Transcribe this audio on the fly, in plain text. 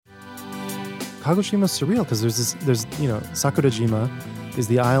Kagoshima's surreal because there's Sakurajima is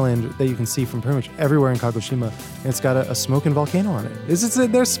the island that you can see from pretty much everywhere in Kagoshima, and it's got a smoking volcano on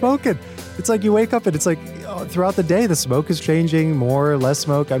it. They're smoking. It's like you wake up and it's like throughout the day the smoke is changing, more, less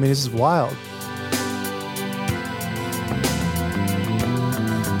smoke. I mean, it's just wild.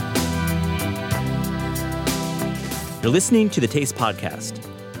 You're listening to the Taste Podcast.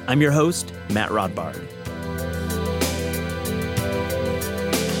 I'm your host, Matt Rodbard.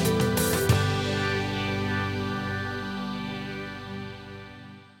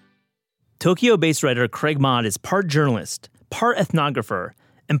 Tokyo-based writer Craig Mod is part journalist, part ethnographer,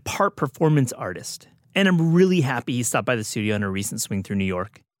 and part performance artist. And I'm really happy he stopped by the studio on a recent swing through New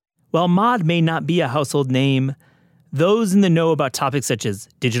York. While Mod may not be a household name, those in the know about topics such as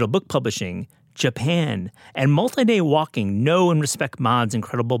digital book publishing, Japan, and multi-day walking know and respect Mod's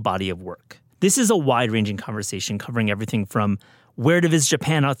incredible body of work. This is a wide-ranging conversation covering everything from where to visit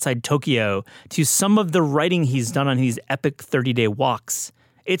Japan outside Tokyo to some of the writing he's done on these epic 30-day walks.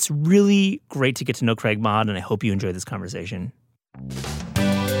 It's really great to get to know Craig Mod, and I hope you enjoy this conversation.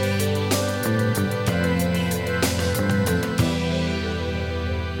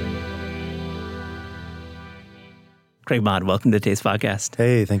 Craig Mod, welcome to the Taste Podcast.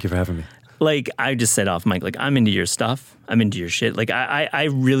 Hey, thank you for having me. Like, I just said off mic, like, I'm into your stuff. I'm into your shit. Like, I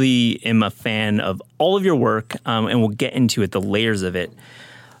really am a fan of all of your work, and we'll get into it, the layers of it.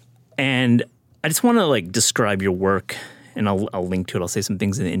 And I just want to, like, describe your work, and I'll link to it. I'll say some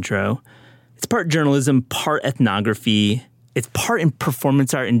things in the intro. It's part journalism, part ethnography. It's part in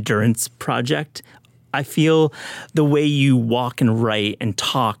performance art endurance project. I feel the way you walk and write and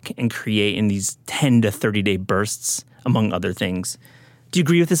talk and create in these 10 to 30-day bursts, among other things. Do you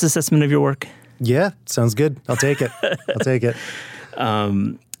agree with this assessment of your work? Yeah, sounds good. I'll take it.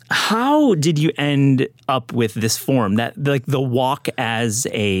 How did you end up with this form, that like the walk as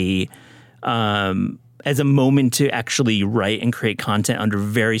a moment to actually write and create content under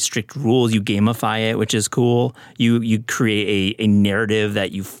very strict rules? You gamify it, which is cool. You create a narrative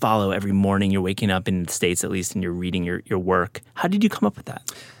that you follow every morning. You're waking up in the States, at least, and you're reading your work. How did you come up with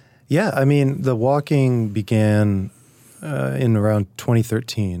that? Yeah, I mean, the walking began in around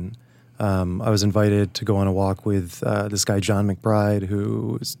 2013. I was invited to go on a walk with this guy, John McBride,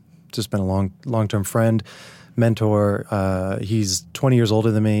 who's just been a long-term friend, mentor. He's 20 years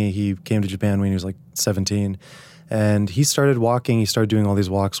older than me. He came to Japan when he was like 17. And he started walking. He started doing all these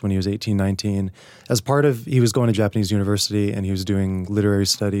walks when he was 18, 19. As part of, he was going to Japanese university and he was doing literary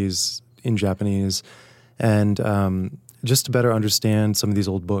studies in Japanese. And just to better understand some of these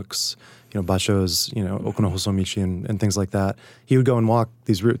old books, Basho's, Oku no Hosomichi and things like that, he would go and walk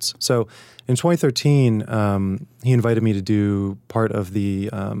these routes. So in 2013, he invited me to do part of the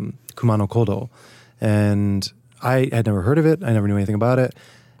Kumano Kodo. And I had never heard of it. I never knew anything about it.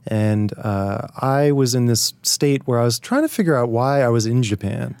 And I was in this state where I was trying to figure out why I was in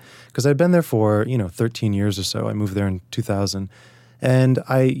Japan. Because I'd been there for, 13 years or so. I moved there in 2000. And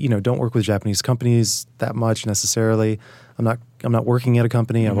I, don't work with Japanese companies that much necessarily. I'm not working at a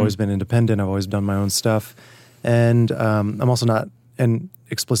company. I've always been independent. I've always done my own stuff. And I'm also not an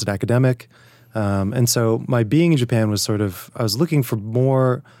explicit academic. And so my being in Japan was I was looking for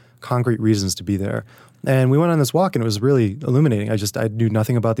more concrete reasons to be there. And we went on this walk and it was really illuminating. I knew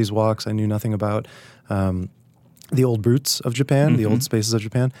nothing about these walks. I knew nothing about the old roots of Japan, the old spaces of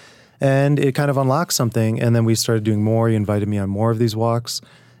Japan. And it kind of unlocked something. And then we started doing more. He invited me on more of these walks.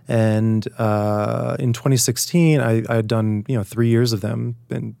 And in 2016, I had done, 3 years of them.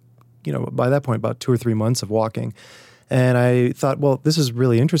 And, by that point, about 2 or 3 months of walking. And I thought, well, this is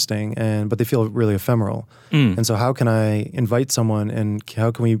really interesting, but they feel really ephemeral. And so how can I invite someone and how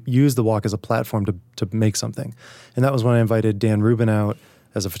can we use the walk as a platform to make something? And that was when I invited Dan Rubin out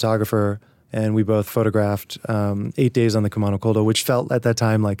as a photographer. And we both photographed 8 days on the Kumano Kodo, which felt at that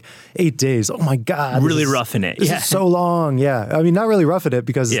time like 8 days. Oh my God. Really roughing it. This is so long. Yeah. I mean, not really roughing it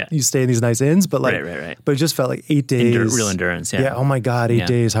because you stay in these nice inns, but like, right. But it just felt like 8 days. Real endurance. Yeah. Yeah. Oh my God, 8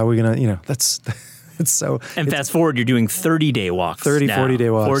 days. How are we going to, that's, it's so. And fast forward, you're doing 30-day walks. 40-day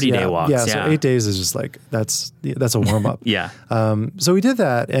walks. 40-day walks. Yeah. So 8 days is just like, that's a warm up. Yeah. So we did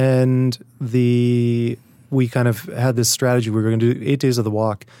that. And we kind of had this strategy. We were going to do 8 days of the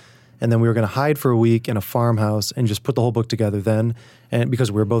walk. And then we were going to hide for a week in a farmhouse and just put the whole book together then. And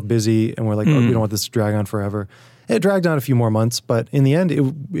because we were both busy and we're like, we don't want this to drag on forever. It dragged on a few more months, but in the end,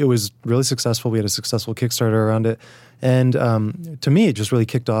 it was really successful. We had a successful Kickstarter around it. And to me, it just really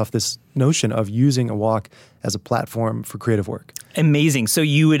kicked off this notion of using a walk as a platform for creative work. Amazing. So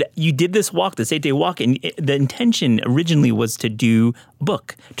you did this walk, this 8-day walk, and the intention originally was to do a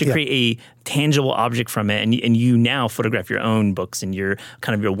book, to create a tangible object from it. And you now photograph your own books and you're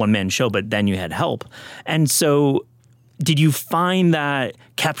kind of your one-man show, but then you had help. And so did you find that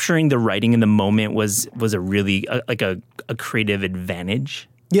capturing the writing in the moment was a really a creative advantage?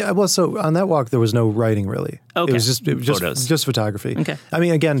 Yeah, well, so on that walk, there was no writing really. Okay. It was Photos. just photography. Okay. I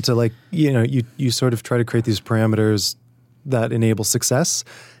mean, again, to like, you sort of try to create these parameters that enable success.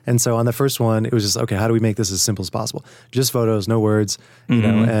 And so on the first one, it was just, okay, how do we make this as simple as possible? Just photos, no words, you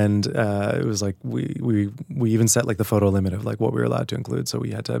know, and it was like we even set like the photo limit of like what we were allowed to include. So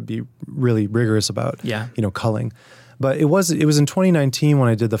we had to be really rigorous about, culling. But it was in 2019 when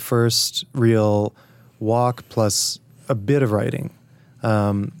I did the first real walk plus a bit of writing.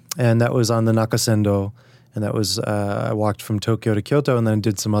 And that was on the Nakasendo. And that was, I walked from Tokyo to Kyoto and then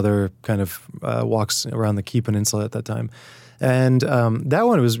did some other kind of walks around the Kii Peninsula at that time. And that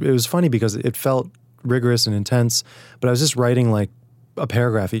one, it was funny because it felt rigorous and intense, but I was just writing like a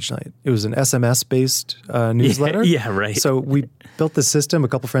paragraph each night. It was an SMS-based newsletter. Yeah, right. So we built this system. A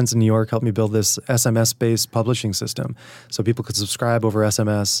couple friends in New York helped me build this SMS-based publishing system. So people could subscribe over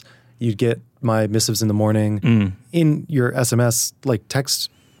SMS. You'd get my missives in the morning in your SMS like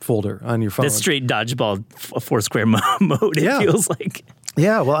text folder on your phone. That's straight dodgeball Foursquare mode, it feels like.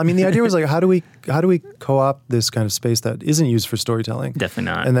 Yeah, well, I mean, the idea was like, how do we co-opt this kind of space that isn't used for storytelling?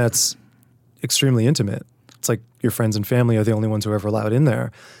 Definitely not. And that's extremely intimate. It's like your friends and family are the only ones who are ever allowed in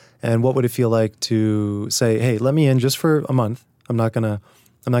there. And what would it feel like to say, hey, let me in just for a month. I'm not gonna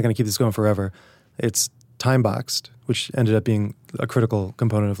keep this going forever. It's time boxed, which ended up being a critical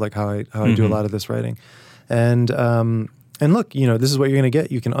component of like how I do a lot of this writing. And look, this is what you're going to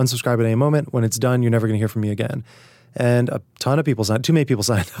get. You can unsubscribe at any moment. When it's done, you're never going to hear from me again. And a ton of people too many people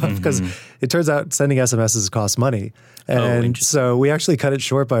signed up because it turns out sending SMSs costs money. And so we actually cut it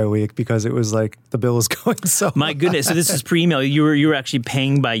short by a week because it was like the bill was going so My goodness. So this is pre-email. You were actually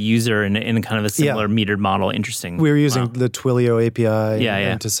paying by user in kind of a similar metered model. Interesting. We were using the Twilio API.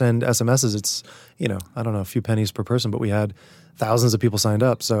 And to send SMSs, it's, I don't know, a few pennies per person, but we had thousands of people signed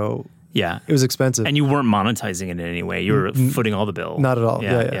up. So yeah, it was expensive. And you weren't monetizing it in any way. You were footing all the bill. Not at all.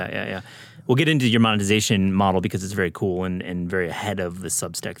 Yeah. We'll get into your monetization model because it's very cool and very ahead of the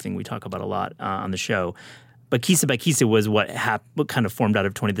Substack thing we talk about a lot on the show. But Kisa by Kisa was what kind of formed out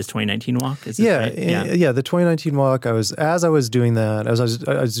of this 2019 walk? Is this right? Yeah. The 2019 walk, as I was doing that, I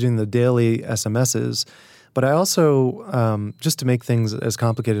was doing the daily SMSs, but I also, just to make things as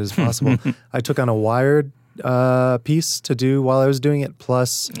complicated as possible, I took on a Wired piece to do while I was doing it,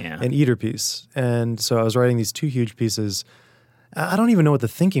 plus an Eater piece. And so I was writing these two huge pieces. I don't even know what the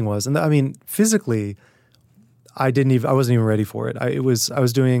thinking was. And I mean, physically, I wasn't even ready for it.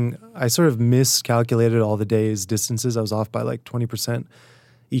 I sort of miscalculated all the days' distances. I was off by like 20%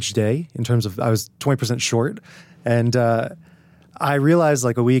 each day in terms of, I was 20% short. And I realized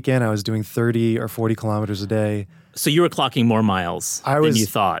like a weekend I was doing 30 or 40 kilometers a day. So you were clocking more miles than you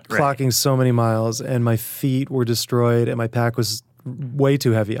thought. Clocking so many miles, and my feet were destroyed, and my pack was way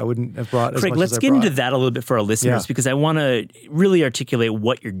too heavy. I wouldn't have brought as much as I brought. Let's get into that a little bit for our listeners because I want to really articulate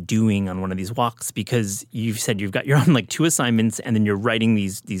what you're doing on one of these walks, because you've said you're on like 2 assignments and then you're writing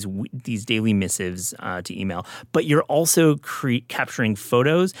these daily missives to email, but you're also capturing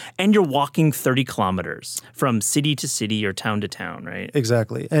photos and you're walking 30 kilometers from city to city or town to town, right?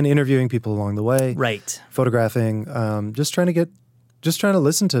 Exactly. And interviewing people along the way. Right. Photographing, just trying to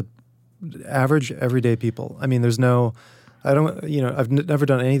listen to average everyday people. I mean, I've never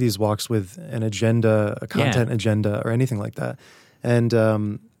done any of these walks with an agenda, a content agenda, or anything like that. And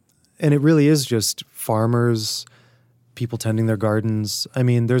it really is just farmers, people tending their gardens. I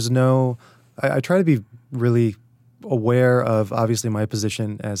mean, I try to be really aware of, obviously, my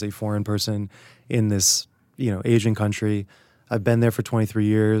position as a foreign person in this, Asian country. I've been there for 23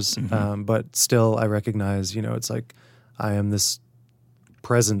 years, but still I recognize, it's like I am this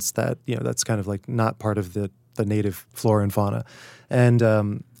presence that, that's kind of like not part of the native flora and fauna. And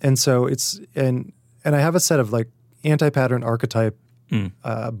so and I have a set of like anti-pattern archetype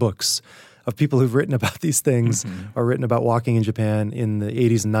books of people who've written about these things or written about walking in Japan in the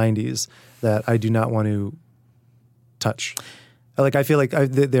 80s and 90s that I do not want to touch. Like, I feel like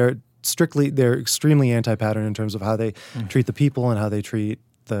they're extremely anti-pattern in terms of how they treat the people and how they treat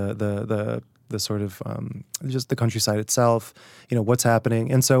the sort of just the countryside itself, what's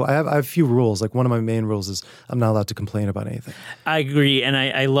happening. And so I have a few rules. Like, one of my main rules is I'm not allowed to complain about anything. I agree. And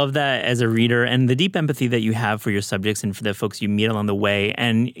I love that as a reader, and the deep empathy that you have for your subjects and for the folks you meet along the way.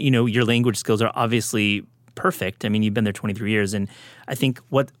 And, your language skills are obviously perfect. I mean, you've been there 23 years. And I think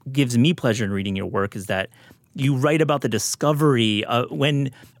what gives me pleasure in reading your work is that You write about the discovery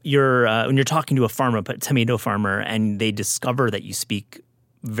when you're talking to a farmer, a tomato farmer, and they discover that you speak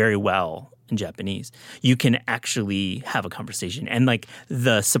very well in Japanese. You can actually have a conversation, and like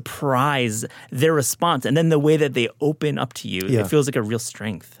the surprise, their response, and then the way that they open up to you, it feels like a real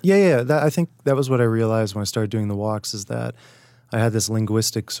strength. Yeah. I think that was what I realized when I started doing the walks, is that I had this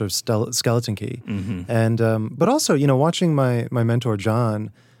linguistic sort of skeleton key. And but also, watching my mentor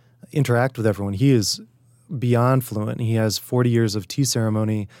John interact with everyone, he is beyond fluent. He has 40 years of tea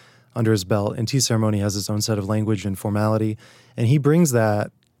ceremony under his belt, and tea ceremony has its own set of language and formality, and he brings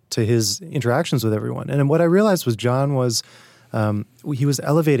that to his interactions with everyone. And what I realized was John was, he was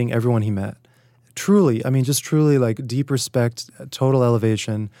elevating everyone he met. Truly, just truly like deep respect, total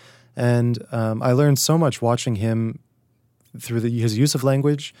elevation. And I learned so much watching him through his use of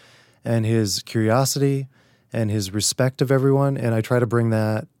language and his curiosity and his respect of everyone. And I try to bring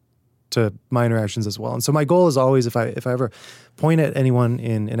that to my interactions as well. And so my goal is always, if I ever point at anyone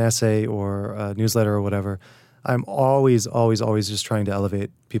in an essay or a newsletter or whatever, I'm always just trying to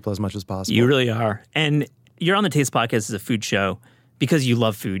elevate people as much as possible. You really are. And you're on the Taste Podcast as a food show because you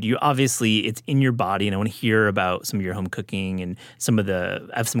love food. You obviously, it's in your body, and I want to hear about some of your home cooking and I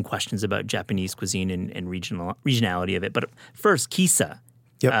have some questions about Japanese cuisine and regionality of it. But first, kisa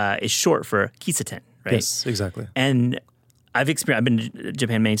is short for kiseten, right? Yes, exactly. And I've been to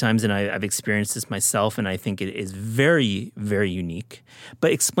Japan many times, and I've experienced this myself, and I think it is very, very unique.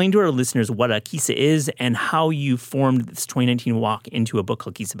 But explain to our listeners what a kisa is and how you formed this 2019 walk into a book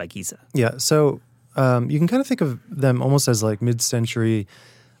called Kisa by Kisa. Yeah, so you can kind of think of them almost as like mid-century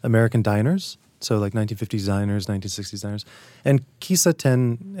American diners, so like 1950s diners, 1960s diners. And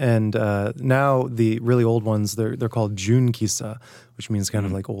kisa-ten, and now the really old ones, they're called Jun Kisa, which means kind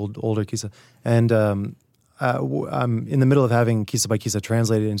of like older kisa. And I'm in the middle of having Kisa by Kisa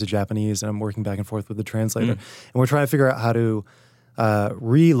translated into Japanese, and I'm working back and forth with the translator. And we're trying to figure out how to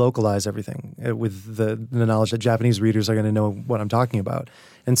relocalize everything with the knowledge that Japanese readers are going to know what I'm talking about.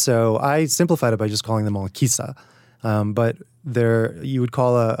 And so I simplified it by just calling them all Kisa. But you would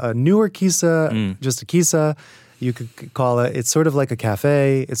call a newer Kisa just a Kisa. You could call it's sort of like a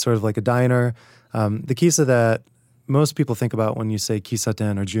cafe. It's sort of like a diner. The Kisa that most people think about when you say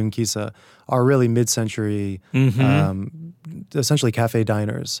kisa-ten or Jun Kisa are really mid-century, essentially cafe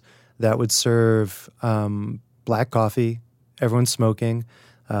diners that would serve black coffee, everyone's smoking,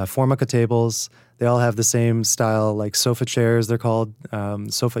 formica tables. They all have the same style, like sofa chairs, they're called,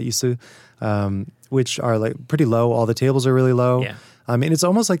 sofa isu, which are like pretty low. All the tables are really low. Yeah. And it's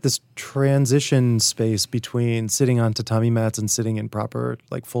almost like this transition space between sitting on tatami mats and sitting in proper,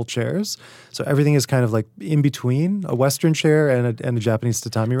 like full chairs. So everything is kind of like in between a Western chair and a Japanese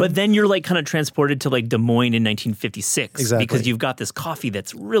tatami room. But then you're like kind of transported to like Des Moines in 1956. Exactly. Because you've got this coffee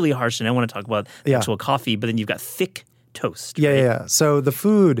that's really harsh, and I want to talk about the actual coffee, but then you've got thick toast. Right? Yeah. So the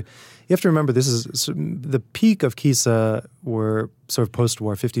food, you have to remember, this is the peak of Kisa were sort of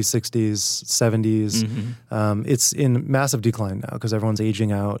post-war, 50s, 60s, 70s. It's in massive decline now because everyone's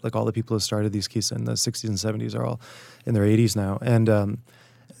aging out. Like all the people who started these Kisa in the 60s and 70s are all in their 80s now. And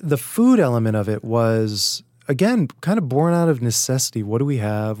the food element of it was, again, kind of born out of necessity. What do we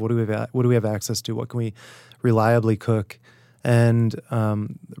have? What do we have access to? What can we reliably cook? And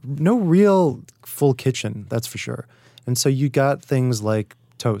no real full kitchen, that's for sure. And so you got things like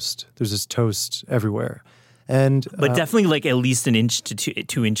toast. There's this toast everywhere. But definitely like at least an inch to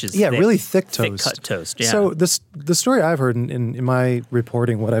 2 inches thick. Yeah, really thick toast. Thick cut toast, yeah. So the story I've heard in my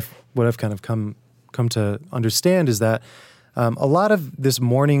reporting, what I've kind of come to understand is that a lot of this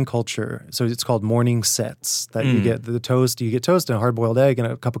morning culture, so it's called morning sets, that you get the toast, you get toast and a hard-boiled egg and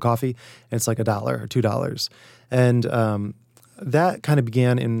a cup of coffee, and it's like $1 or $2. And that kind of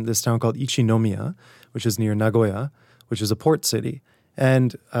began in this town called Ichinomiya, which is near Nagoya, which is a port city.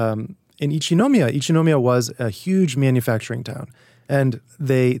 And in Ichinomiya was a huge manufacturing town. And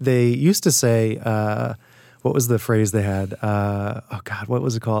they used to say, what was the phrase they had? What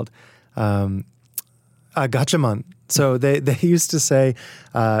was it called? Gachaman. So they used to say,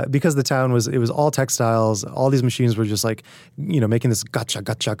 because the town was all textiles, all these machines were just like, making this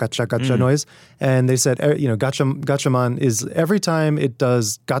gacha noise. And they said, gachaman is every time it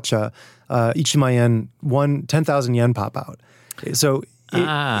does gacha, ichimayen, 10,000 yen pop out. So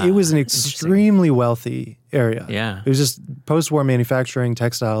it was an extremely wealthy area. Yeah. It was just post-war manufacturing,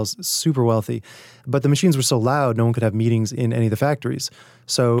 textiles, super wealthy. But the machines were so loud, no one could have meetings in any of the factories.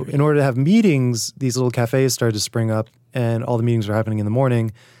 So in order to have meetings, these little cafes started to spring up, and all the meetings were happening in the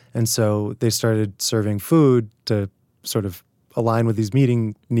morning. And so they started serving food to sort of align with these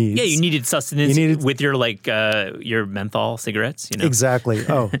meeting needs. Yeah, you needed sustenance with your your menthol cigarettes. Exactly.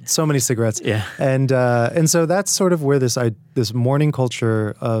 Oh, so many cigarettes. Yeah. And so that's sort of where this morning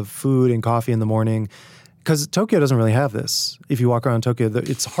culture of food and coffee in the morning, because Tokyo doesn't really have this. If you walk around Tokyo,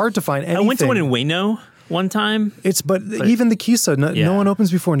 it's hard to find anything. I went to one in Ueno one time. But even the Kisa, no one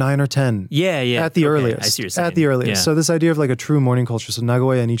opens before 9 or 10. Yeah. At the earliest. I see what you're saying. At the earliest. Yeah. So this idea of like a true morning culture. So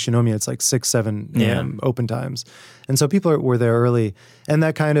Nagoya and Ichinomiya, it's like 6, 7 a.m. open times. And so people were there early. And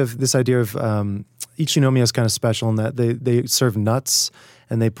that kind of, this idea of Ichinomiya is kind of special in that they serve nuts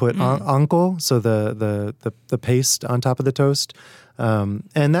and they put anko, so the paste on top of the toast.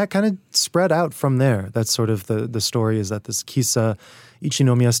 And that kind of spread out from there. That's sort of the story, is that this Kisa,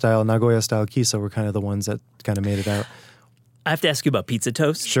 Ichinomiya style, Nagoya style Kisa were kind of the ones that kind of made it out. I have to ask you about pizza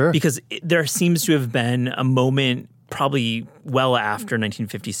toast. Sure. Because there seems to have been a moment probably well after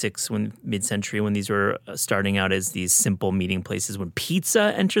 1956, when mid-century, when these were starting out as these simple meeting places, when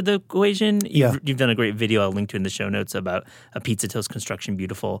pizza entered the equation. You've done a great video I'll link to in the show notes about a pizza toast construction,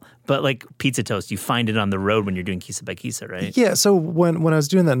 beautiful. But like pizza toast, you find it on the road when you're doing Kisa by Kisa, right? Yeah, so when I was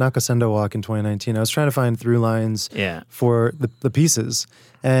doing that Nakasendo walk in 2019, I was trying to find through lines for the pieces.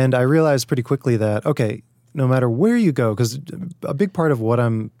 And I realized pretty quickly that, okay, no matter where you go, because a big part of what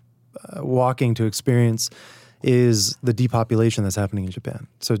I'm walking to experience is the depopulation that's happening in Japan.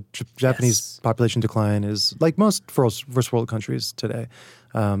 So Japanese population decline is like most first world countries today.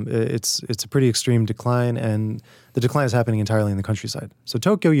 It's a pretty extreme decline, and the decline is happening entirely in the countryside. So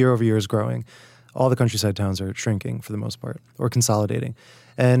Tokyo year over year is growing. All the countryside towns are shrinking for the most part, or consolidating.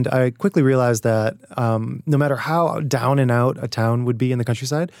 And I quickly realized that no matter how down and out a town would be in the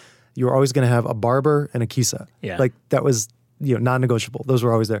countryside, you're always going to have a barber and a kisa. Yeah. Like that was non-negotiable. Those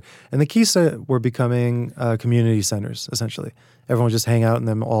were always there. And the Kisa were becoming community centers, essentially. Everyone would just hang out in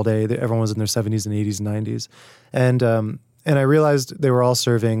them all day. Everyone was in their 70s and 80s and 90s. And I realized they were all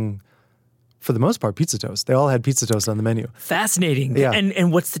serving, for the most part, pizza toast. They all had pizza toast on the menu. Fascinating. Yeah.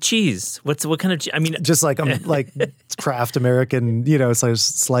 And what's the cheese? What kind of, I mean. Just like Kraft American, it's like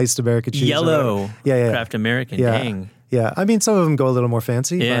sliced American cheese. Yellow. Kraft American, dang. Yeah. I mean, some of them go a little more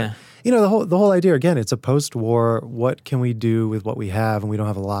fancy. Yeah. But, the whole idea, again, it's a post-war, what can we do with what we have, and we don't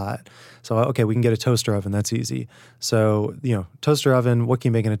have a lot. So, okay, we can get a toaster oven. That's easy. So, toaster oven, what can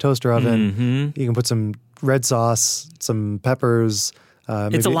you make in a toaster oven? Mm-hmm. You can put some red sauce, some peppers.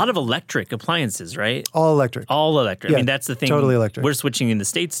 It's a lot of electric appliances, right? All electric. All electric. Yeah, I mean, that's the thing. Totally electric. We're switching in the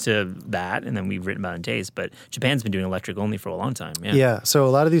States to that, and then we've written about it in Taste, but Japan's been doing electric only for a long time. Yeah. So a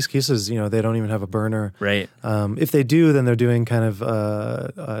lot of these kisas, they don't even have a burner. Right. If they do, then they're doing kind of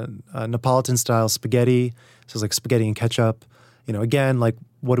Neapolitan-style spaghetti. So it's like spaghetti and ketchup. Again, like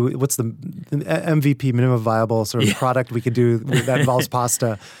what's the MVP, minimum viable sort of product we could do that involves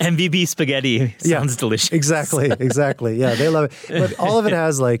pasta? MVP spaghetti sounds delicious. Exactly. Yeah, they love it. But all of it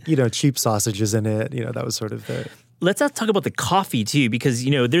has cheap sausages in it. That was sort of the... Let's talk about the coffee too, because,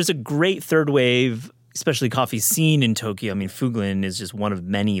 there's a great third wave, especially coffee scene in Tokyo. I mean, Fuglin is just one of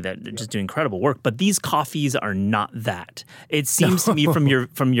many that just do incredible work, but these coffees are not that. It seems to me from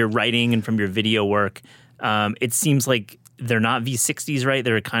your writing and from your video work, it seems like they're not V60s, right?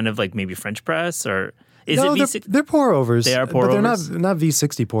 They're kind of like maybe French press, or is it V60? They're pour-overs. They are pour-overs? But they're not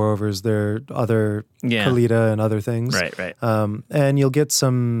V60 pour-overs. They're other Kalita and other things. Right. And you'll get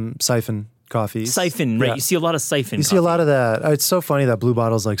some siphon coffees. Siphon, right. Yeah. You see a lot of siphon You see a lot of that. It's so funny that Blue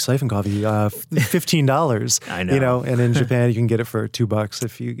Bottle's like siphon coffee, $15. I know. And in Japan you can get it for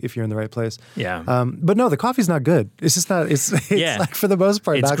 $2 if you're in the right place. Yeah. But no, the coffee's not good. It's just not. It's like for the most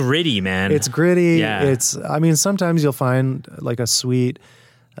part. It's gritty, man. It's gritty. Yeah. Sometimes you'll find like a sweet,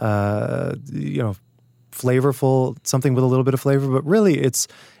 flavorful, something with a little bit of flavor, but really it's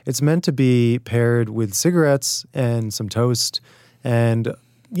meant to be paired with cigarettes and some toast. And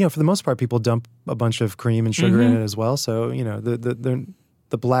for the most part, people dump a bunch of cream and sugar in it as well. So,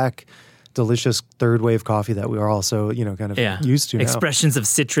 the black, delicious third wave coffee that we are also, kind of used to now. Expressions of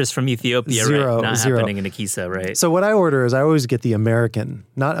citrus from Ethiopia, right? Not happening in a Kisa, right? So what I order is I always get the American,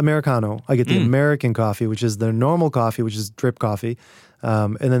 not Americano. I get the American coffee, which is their normal coffee, which is drip coffee.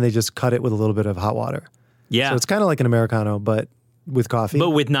 And then they just cut it with a little bit of hot water. Yeah. So it's kind of like an Americano, but with coffee. But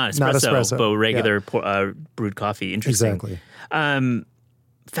with not espresso. But regular brewed coffee. Interesting. Exactly.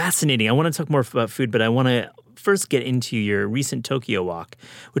 Fascinating. I want to talk more about food, but I want to first get into your recent Tokyo walk,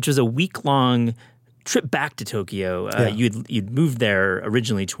 which was a week-long trip back to Tokyo. You'd moved there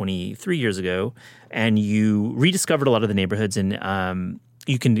originally 23 years ago, and you rediscovered a lot of the neighborhoods. And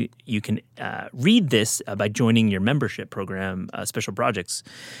you can read this by joining your membership program, Special Projects,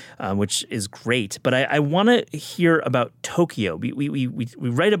 which is great. But I want to hear about Tokyo. We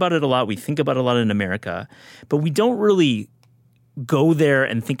write about it a lot. We think about it a lot in America, but we don't really go there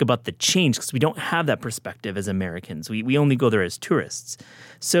and think about the change because we don't have that perspective as Americans. We only go there as tourists.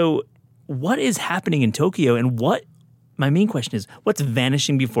 So what is happening in Tokyo, and my main question is, what's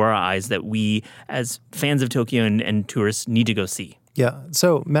vanishing before our eyes that we as fans of Tokyo and tourists need to go see? Yeah,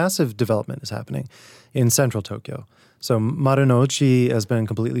 so massive development is happening in central Tokyo. So Marunouchi has been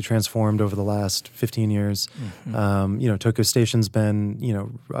completely transformed over the last 15 years. Tokyo Station's been,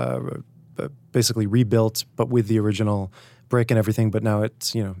 basically rebuilt, but with the original brick and everything, but now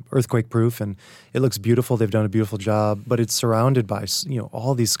it's, earthquake proof and it looks beautiful. They've done a beautiful job, but it's surrounded by,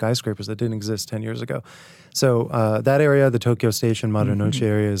 all these skyscrapers that didn't exist 10 years ago. So that area, the Tokyo Station, Marunouchi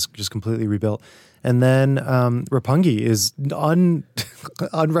area is just completely rebuilt. And then Roppongi is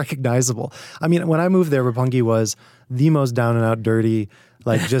unrecognizable. I mean, when I moved there, Roppongi was the most down and out dirty,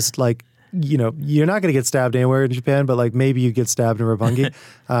 you're not going to get stabbed anywhere in Japan, but maybe you get stabbed in Roppongi.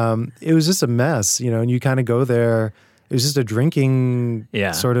 It was just a mess, and you kind of go there. It was just a drinking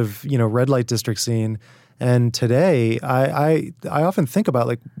sort of, red light district scene. And today, I often think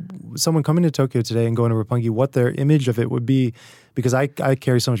about someone coming to Tokyo today and going to Roppongi, what their image of it would be, because I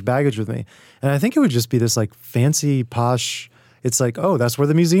carry so much baggage with me. And I think it would just be this fancy, posh, it's that's where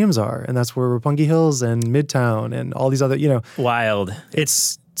the museums are. And that's where Roppongi Hills and Midtown and all these other, Wild.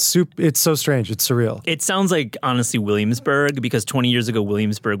 It's so strange. It's surreal. It sounds like, honestly, Williamsburg, because 20 years ago,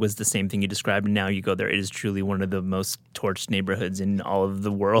 Williamsburg was the same thing you described. And now you go there, it is truly one of the most torched neighborhoods in all of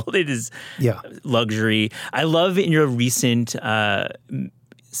the world. It is luxury. I love in your recent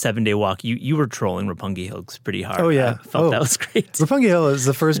 7-day walk, you were trolling Roppongi Hills pretty hard. Oh, yeah. I felt that was great. Roppongi Hill is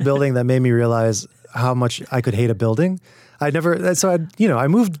the first building that made me realize how much I could hate a building. I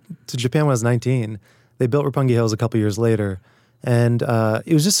moved to Japan when I was 19. They built Roppongi Hills a couple years later. And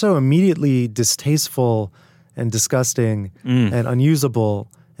it was just so immediately distasteful and disgusting and unusable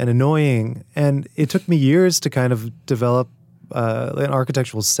and annoying. And it took me years to kind of develop an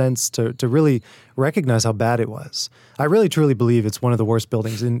architectural sense to really recognize how bad it was. I really, truly believe it's one of the worst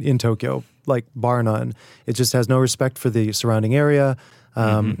buildings in Tokyo, bar none. It just has no respect for the surrounding area.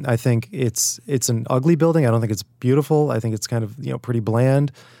 I think it's an ugly building. I don't think it's beautiful. I think it's kind of, pretty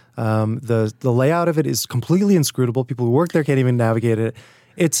bland. The layout of it is completely inscrutable. People who work there can't even navigate it.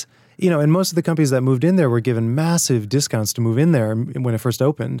 It's, and most of the companies that moved in there were given massive discounts to move in there when it first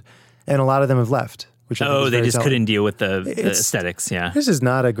opened. And a lot of them have left. Which I think they just couldn't deal with the aesthetics. Yeah. This is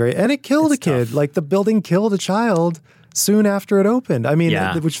not a great, and it killed a kid. Tough. The building killed a child soon after it opened. I mean,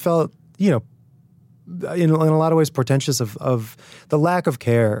 which felt, in a lot of ways portentous of the lack of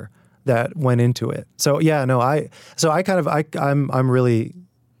care that went into it. So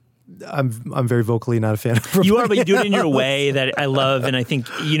I'm very vocally not a fan of Roppongi. You are, but you do it in your way that I love, and I think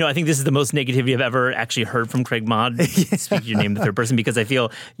this is the most negativity I've ever actually heard from Craig Maud. Speak your name in the third person, because I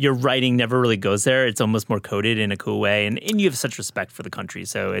feel your writing never really goes there. It's almost more coded in a cool way, and you have such respect for the country.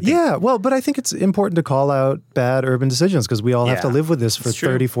 So I think, but I think it's important to call out bad urban decisions because we all have to live with this for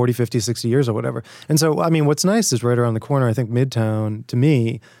 30, 40, 50, 60 years or whatever. And so, I mean, what's nice is right around the corner, I think Midtown, to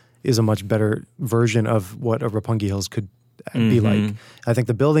me, is a much better version of what a Roppongi Hills could be like. I think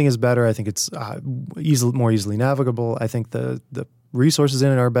the building is better. I think it's more easily navigable. I think the resources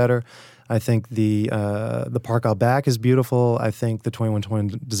in it are better. I think the park out back is beautiful. I think the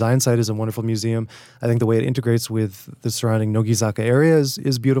 2121 design site is a wonderful museum. I think the way it integrates with the surrounding Nogizaka area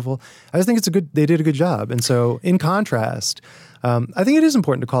is beautiful. I just think they did a good job. And so in contrast, I think it is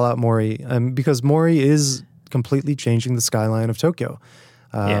important to call out Mori because Mori is completely changing the skyline of Tokyo.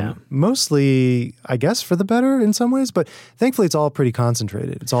 Mostly, I guess, for the better in some ways, but thankfully it's all pretty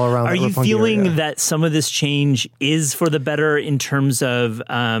concentrated. It's all around the Roppongi area. Are you feeling that some of this change is for the better in terms of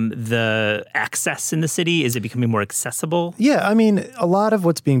the access in the city? Is it becoming more accessible? Yeah, I mean, a lot of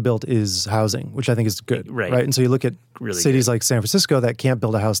what's being built is housing, which I think is good, right? And so you look at cities like San Francisco that can't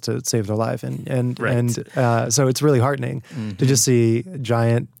build a house to save their life, and so it's really heartening to just see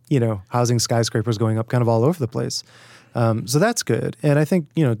giant, housing skyscrapers going up kind of all over the place. So that's good. And I think,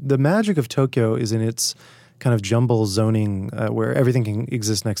 the magic of Tokyo is in its kind of jumble zoning where everything can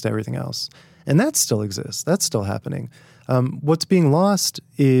exist next to everything else. And that still exists. That's still happening. What's being lost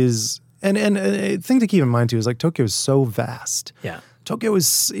is, and a thing to keep in mind too, is Tokyo is so vast. Yeah. Tokyo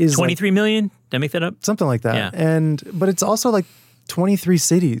is 23 million? Did I make that up? Something like that. Yeah. But it's also 23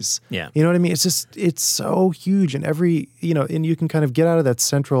 cities. Yeah. You know what I mean? It's so huge. And and you can kind of get out of that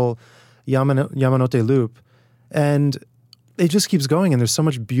central Yamanote loop. And it just keeps going, and there's so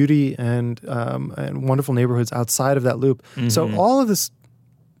much beauty and wonderful neighborhoods outside of that loop. So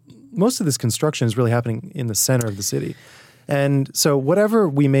most of this construction is really happening in the center of the city. And so whatever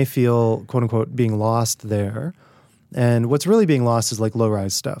we may feel, quote unquote, being lost there, and what's really being lost is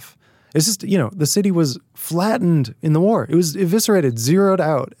low-rise stuff. It's just, the city was flattened in the war. It was eviscerated,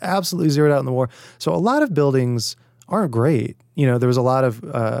 absolutely zeroed out in the war. So a lot of buildings aren't great. There was a lot of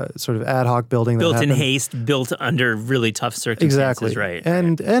sort of ad hoc building that built happened. in haste, built under really tough circumstances. Exactly. Right.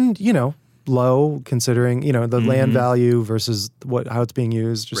 And low considering, the land value versus how it's being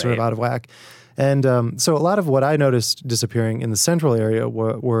used, just sort of out of whack. And so a lot of what I noticed disappearing in the central area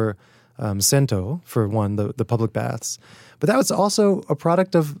were Sento, for one, the public baths. But that was also a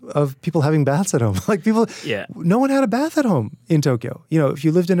product of people having baths at home. No one had a bath at home in Tokyo. If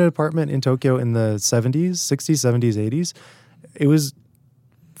you lived in an apartment in Tokyo in the 70s, 60s, 70s, 80s, it was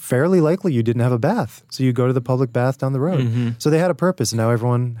fairly likely you didn't have a bath. So you go to the public bath down the road. So they had a purpose. And now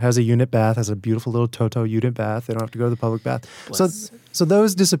everyone has a unit bath, has a beautiful little Toto unit bath. They don't have to go to the public bath. So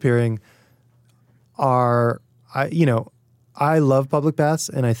those disappearing are, I love public baths,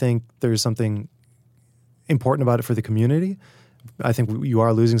 and I think there's something important about it for the community. I think you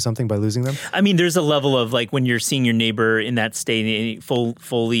are losing something by losing them. I mean, there's a level of when you're seeing your neighbor in that state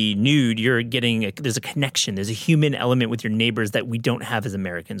fully nude, you're getting there's a connection. There's a human element with your neighbors that we don't have as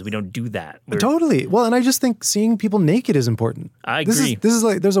Americans. We don't do that. Totally. Well, and I just think seeing people naked is important. I agree. This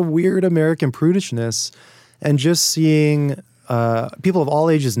is there's a weird American prudishness, and just seeing people of all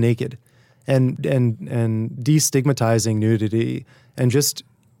ages naked and destigmatizing nudity and just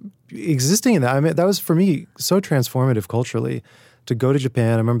existing in that. I mean, that was for me so transformative culturally to go to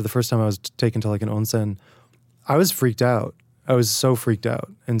Japan. I remember the first time I was taken to an onsen, I was freaked out. I was so freaked out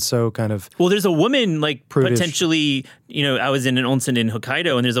and so kind of there's a woman prudish. Potentially, I was in an onsen in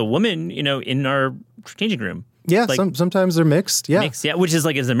Hokkaido, and there's a woman, in our changing room. Yeah, sometimes they're mixed. Yeah, which is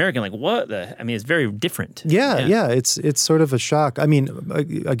as an American, what the? I mean, it's very different. Yeah. It's sort of a shock. I mean,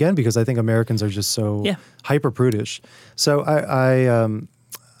 again, because I think Americans are just so hyper prudish. So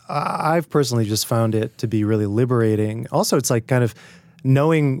I've personally just found it to be really liberating. Also, it's kind of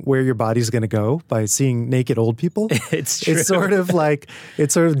knowing where your body's going to go by seeing naked old people. It's true. It's sort of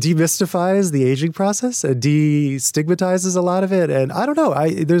it sort of demystifies the aging process and destigmatizes a lot of it. And I don't know,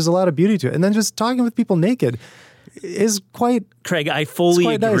 there's a lot of beauty to it. And then just talking with people naked is quite Craig, I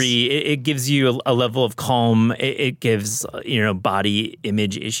fully agree. Nice. It gives you a level of calm. It gives, body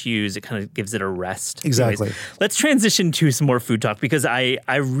image issues. It kind of gives it a rest. Exactly. Anyways, let's transition to some more food talk, because I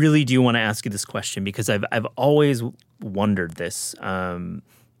really do want to ask you this question, because I've always wondered this.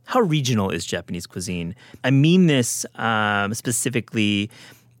 How regional is Japanese cuisine? I mean this specifically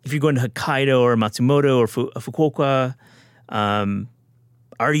if you're going to Hokkaido or Matsumoto or Fukuoka.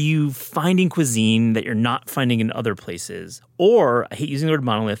 Are you finding cuisine that you're not finding in other places? Or, I hate using the word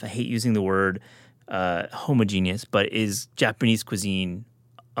monolith, I hate using the word homogeneous, but is Japanese cuisine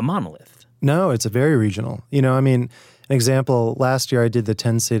a monolith? No, it's a very regional. An example, last year I did the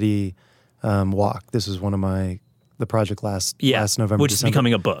 10-city walk. This was one of the project last November, which December. Is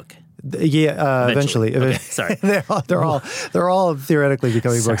becoming a book. Eventually. Okay, sorry. they're all theoretically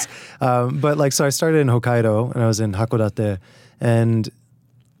becoming books. But so I started in Hokkaido, and I was in Hakodate, and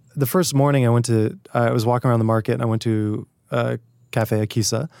the first morning I was walking around the market, and I went to Cafe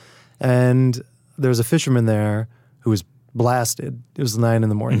Akisa, and there was a fisherman there who was blasted. It was 9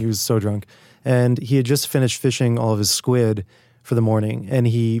 a.m. He was so drunk. And he had just finished fishing all of his squid for the morning, and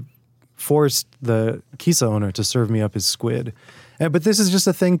he forced the Kisa owner to serve me up his squid. But this is just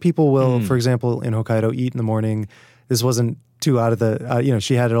a thing people will, for example, in Hokkaido, eat in the morning. This wasn't too out of the,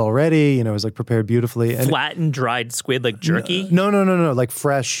 she had it already, it was prepared beautifully. And flattened, dried squid, like jerky? No,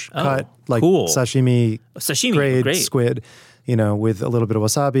 fresh cut, cool. sashimi grade great. Squid, with a little bit of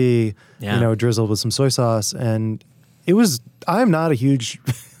wasabi, drizzled with some soy sauce. And I'm not a huge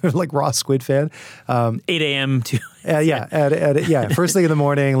raw squid fan. 8 a.m. to... first thing in the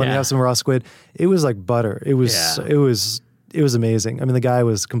morning, let me have some raw squid. It was like butter. It was amazing. I mean, the guy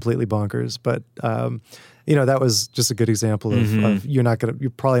was completely bonkers, but that was just a good example of you're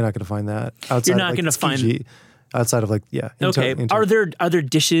probably not gonna find that outside. You're not gonna find outside of okay. Are there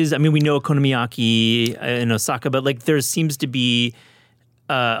dishes? I mean, we know okonomiyaki in Osaka, but there seems to be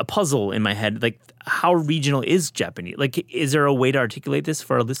a puzzle in my head. How regional is Japanese? Is there a way to articulate this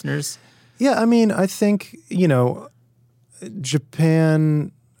for our listeners? Yeah, I mean, I think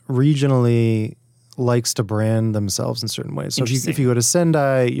Japan regionally likes to brand themselves in certain ways. So if you go to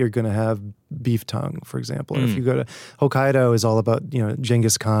Sendai, you're going to have beef tongue, for example. Or if you go to Hokkaido, is all about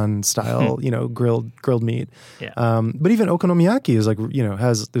Genghis Khan style, grilled meat. Yeah. But even okonomiyaki is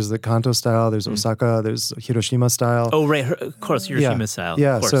there's the Kanto style, there's Osaka, there's Hiroshima style. Oh right, of course, Hiroshima style.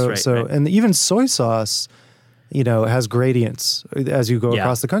 Yeah. Of course, right. And even soy sauce, has gradients as you go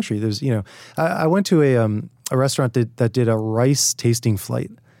across the country. There's I went to a restaurant that did a rice tasting flight.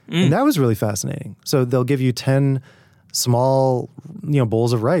 And that was really fascinating. So they'll give you 10 small,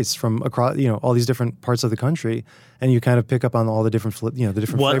 bowls of rice from across, all these different parts of the country, and you kind of pick up on all the different, the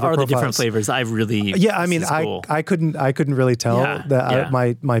different What flavor are the profiles. different flavors? I really cool. I couldn't really tell that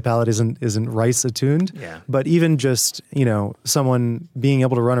my palate isn't rice attuned. Yeah. But even just someone being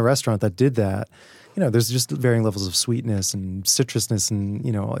able to run a restaurant that did that, there's just varying levels of sweetness and citrusness, and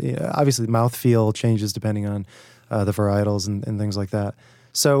obviously mouthfeel changes depending on the varietals and things like that.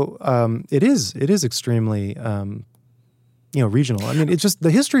 So it is extremely regional. I mean, it's just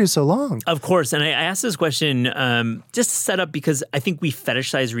the history is so long. Of course. And I asked this question just to set up because I think we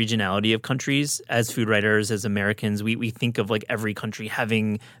fetishize regionality of countries as food writers, as Americans. We think of like every country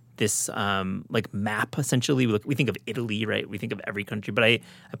having this like map, essentially. We think of Italy, right? We think of every country. But I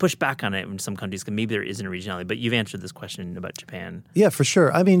push back on it in some countries because maybe there isn't a regionality. But you've answered this question about Japan. Yeah, for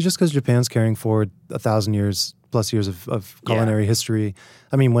sure. I mean, just because Japan's carrying forward 1,000 years plus years of culinary history.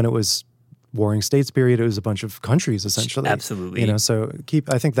 I mean, when it was Warring States period, it was a bunch of countries essentially. Absolutely. So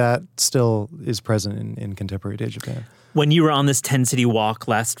I think that still is present in contemporary day Japan. When you were on this 10-city walk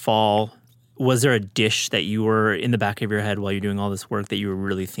last fall, was there a dish that you were in the back of your head while you're doing all this work that you were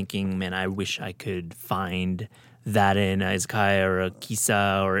really thinking, man, I wish I could find that in a izakaya or a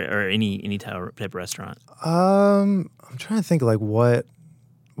kisa or any type of restaurant? I'm trying to think like what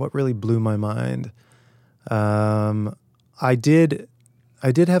really blew my mind. I did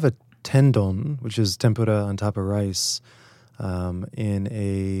have a tendon, which is tempura on top of rice, in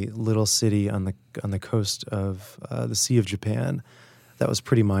a little city on the coast of the Sea of Japan. That was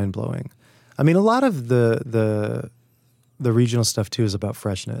pretty mind blowing. I mean, a lot of the regional stuff too is about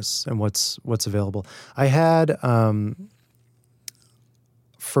freshness and what's available. I had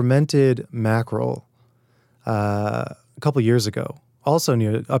fermented mackerel a couple years ago, also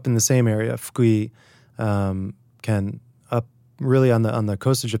up in the same area, Fukui, up really on the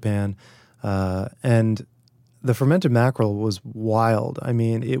coast of Japan, and the fermented mackerel was wild. I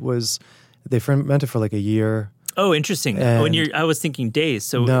mean, they fermented for like a year. Oh, interesting. I was thinking days,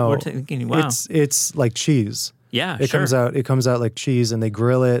 so we're thinking, wow. It's like cheese. Yeah, it comes out like cheese, and they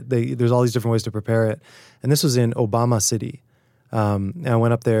grill it. There's all these different ways to prepare it. And this was in Obama City. And I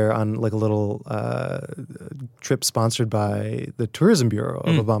went up there on like a little trip sponsored by the Tourism Bureau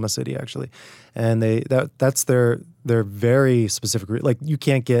of Obama City, actually. And that's their very specific, like you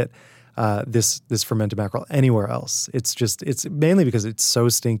can't get this fermented mackerel anywhere else. It's mainly because it's so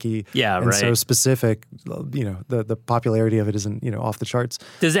stinky and so specific. The popularity of it isn't off the charts.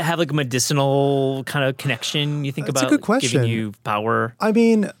 Does it have like a medicinal kind of connection? You think That's about a good question. Giving you power? I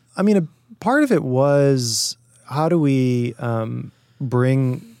mean, a part of it was how do we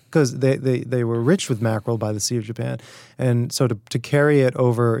bring, because they were rich with mackerel by the Sea of Japan, and so to carry it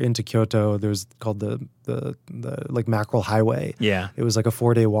over into Kyoto, there's called the like mackerel highway. Yeah, it was like a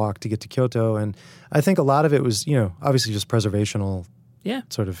 4-day walk to get to Kyoto, and I think a lot of it was obviously just preservational. Yeah,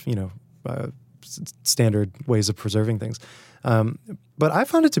 sort of standard ways of preserving things, but I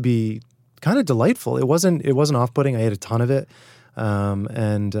found it to be kind of delightful. It wasn't off-putting. I ate a ton of it,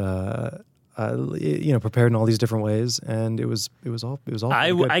 and prepared in all these different ways, and it was all good.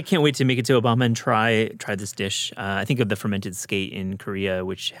 I can't wait to make it to Obama and try this dish. I think of the fermented skate in Korea,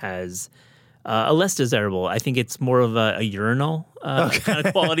 which has a less desirable. I think it's more of a urinal kind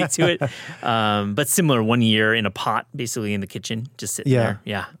of quality to it, but similar. 1 year in a pot, basically in the kitchen, just sitting there.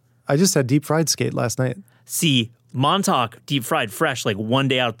 Yeah, I just had deep fried skate last night. See, Montauk deep fried fresh, like 1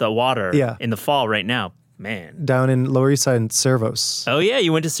 day out the water. In the fall right now. Man. Down in Lower East Side in Servos. Oh, yeah.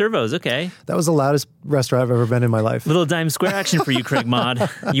 You went to Servos. Okay. That was the loudest restaurant I've ever been in my life. Little Dime Square action for you, Craig Mod.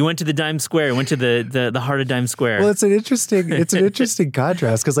 You went to the Dime Square. You went to the heart of Dime Square. Well, it's an interesting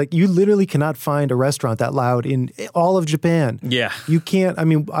contrast because like you literally cannot find a restaurant that loud in all of Japan. Yeah. You can't. I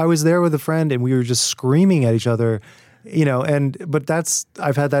mean, I was there with a friend and we were just screaming at each other. But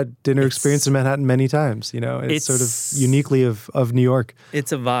I've had that dinner experience in Manhattan many times, it's sort of uniquely of New York.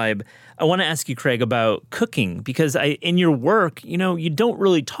 It's a vibe. I want to ask you, Craig, about cooking because in your work, you don't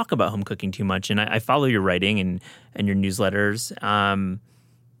really talk about home cooking too much. And I follow your writing and your newsletters.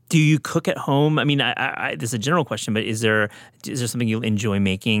 Do you cook at home? I mean, this is a general question, but is there something you enjoy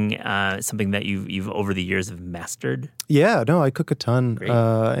making, something that you've over the years have mastered? Yeah, no, I cook a ton.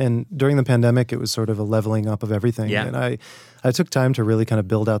 And during the pandemic, it was sort of a leveling up of everything. Yeah. And I took time to really kind of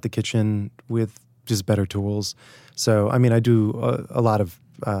build out the kitchen with just better tools. So, I mean, I do a lot of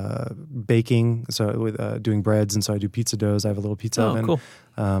baking, so with doing breads, and so I do pizza doughs. I have a little pizza oven. Cool.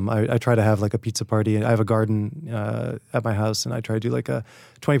 I try to have like a pizza party. I have a garden at my house, and I try to do like a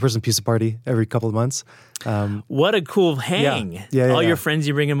 20-person pizza party every couple of months. What a cool hang! All your friends,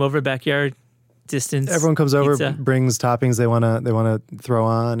 you bring them over backyard distance. Everyone comes over, pizza. Brings toppings they wanna throw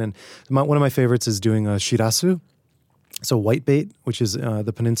on, and one of my favorites is doing a shirasu. So whitebait, which is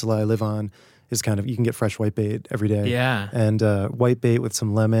the peninsula I live on, is kind of, you can get fresh whitebait every day. Yeah. And whitebait with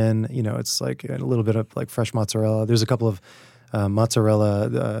some lemon, it's like a little bit of like fresh mozzarella. There's a couple of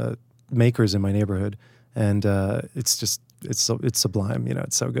mozzarella makers in my neighborhood, and it's sublime.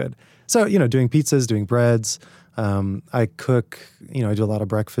 It's so good. So doing pizzas, doing breads. I cook. I do a lot of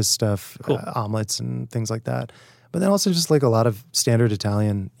breakfast stuff, Cool. Omelets and things like that. But then also just like a lot of standard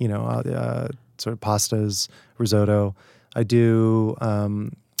Italian. Sort of pastas, risotto. I do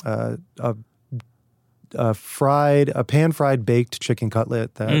a pan-fried baked chicken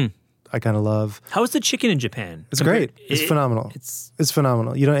cutlet that I kind of love. How is the chicken in Japan? It's great. It's phenomenal. It's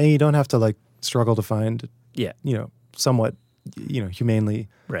phenomenal. You don't have to like struggle to find, somewhat, humanely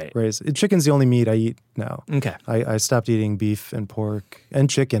raised. Chicken's the only meat I eat now. Okay. I stopped eating beef and pork and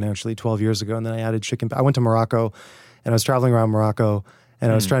chicken actually 12 years ago, and then I added chicken. I went to Morocco, and I was traveling around Morocco,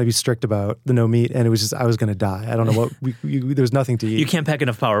 and I was trying to be strict about the no meat, and it was just, I was going to die. I don't know what, there's nothing to eat. You can't pack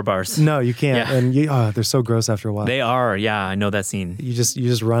enough power bars. No, you can't. Yeah. And they're so gross after a while. They are, yeah, I know that scene. You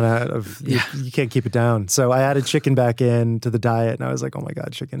just run out of, you can't keep it down. So I added chicken back in to the diet, and I was like, oh my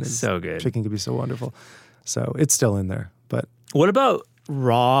God, chicken is so good. Chicken can be so wonderful. So it's still in there, but. What about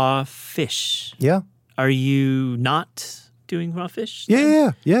raw fish? Yeah. Are you not doing raw fish?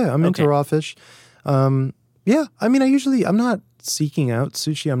 Yeah. I'm into raw fish. Yeah. I mean, I'm not seeking out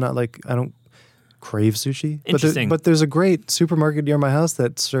sushi. I'm not like, I don't crave sushi. Interesting. But there's a great supermarket near my house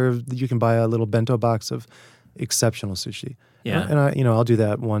that you can buy a little bento box of exceptional sushi. Yeah. And I'll do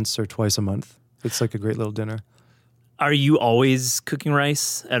that once or twice a month. It's like a great little dinner. Are you always cooking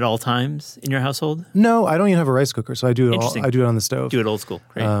rice at all times in your household? No, I don't even have a rice cooker, so I do it Interesting. I do it on the stove. Do it old school.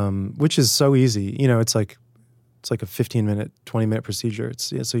 Great. Which is so easy. It's like a 15-minute, 20-minute procedure.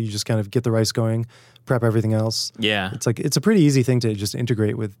 So you just kind of get the rice going, prep everything else. Yeah. It's a pretty easy thing to just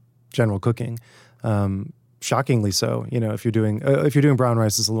integrate with general cooking. Shockingly so. If you're doing brown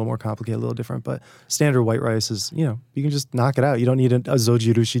rice, it's a little more complicated, a little different. But standard white rice is, you can just knock it out. You don't need a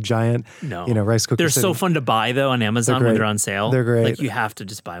Zojirushi giant, rice cooker. They're so fun to buy though on Amazon when they're on sale. They're great. Like you have to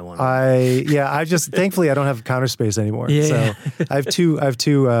just buy one. Thankfully I don't have counter space anymore. Yeah. So I have two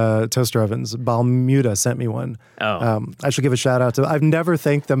toaster ovens. Balmuda sent me one. Oh. I should give a shout out to. I've never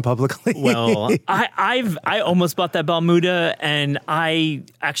thanked them publicly. Well, I almost bought that Balmuda, and I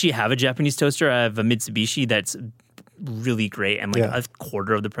actually have a Japanese toaster. I have a Mitsubishi that's really great and like a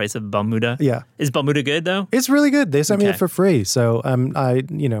quarter of the price of Balmuda. Yeah. Is Balmuda good though? It's really good. They sent me it for free. So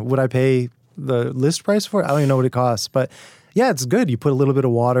would I pay the list price for it? I don't even know what it costs, but yeah, it's good. You put a little bit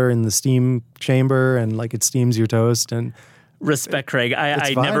of water in the steam chamber and like it steams your toast and respect, Craig.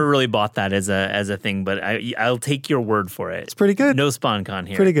 I never really bought that as a thing, but I'll take your word for it. It's pretty good. No SponCon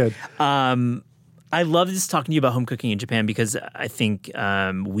here. Pretty good. I love just talking to you about home cooking in Japan because I think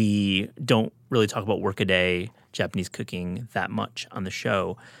we don't really talk about workaday Japanese cooking that much on the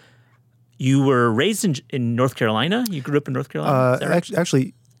show. You were raised in North Carolina? You grew up in North Carolina? Is that right?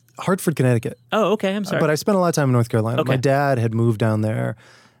 Actually, Hartford, Connecticut. Oh, okay. I'm sorry. But I spent a lot of time in North Carolina. Okay. My dad had moved down there,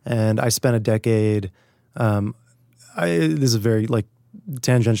 and I spent a decade. This is a very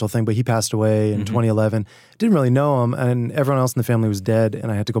tangential thing, but he passed away in 2011. Didn't really know him, and everyone else in the family was dead,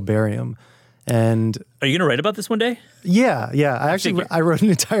 and I had to go bury him. And are you going to write about this one day? Yeah. I wrote an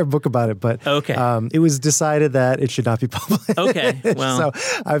entire book about it, but it was decided that it should not be published. Okay, well,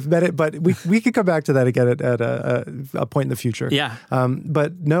 so I've met it, but we could come back to that again at a point in the future. Yeah.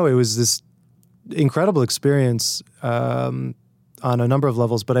 But no, it was this incredible experience on a number of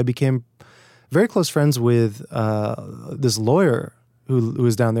levels. But I became very close friends with this lawyer who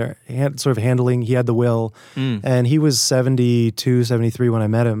was down there, sort of handling. He had the will, and he was 72, 73 when I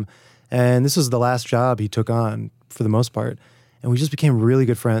met him. And this was the last job he took on for the most part. And we just became really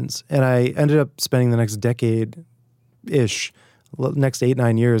good friends. And I ended up spending the next decade-ish, next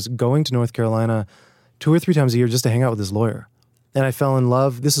 8-9 years, going to North Carolina 2 or 3 times a year just to hang out with this lawyer. And I fell in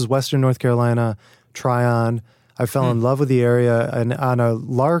love. This is Western North Carolina, Tryon. I fell in love with the area. And on a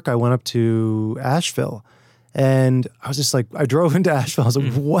lark, I went up to Asheville. And I was just like, I drove into Asheville. I was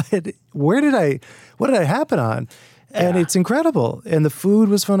like, what did I happen on? And it's incredible. And the food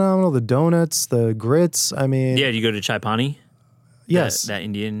was phenomenal. The donuts, the grits. I mean... Yeah, you go to Chai Pani? Yes. That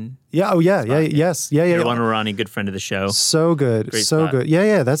Indian... Yeah, yes. Yeah. Irwan Irani, good friend of the show. So good. Great so spot. good.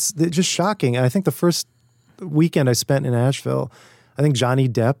 Yeah. That's just shocking. And I think the first weekend I spent in Asheville, I think Johnny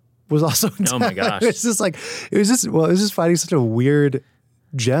Depp was also in town. Oh my gosh. It was just finding such a weird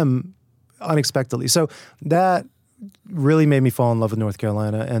gem unexpectedly. So that really made me fall in love with North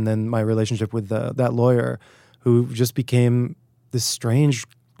Carolina. And then my relationship with that lawyer, who just became this strange,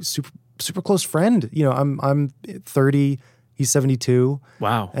 super close friend. I'm 30, He's 72.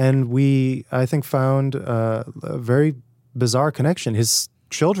 Wow. And we, I think, found a very bizarre connection. His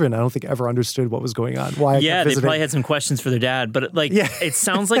children, I don't think, ever understood what was going on. Why? Yeah, they probably had some questions for their dad. But it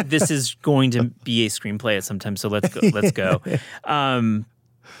sounds like this is going to be a screenplay at some time. So let's go. Let's go.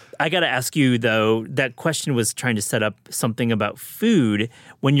 I got to ask you, though, that question was trying to set up something about food.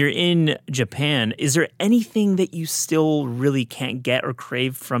 When you're in Japan, is there anything that you still really can't get or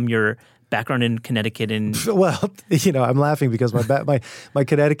crave from your background in Connecticut? And well, I'm laughing because my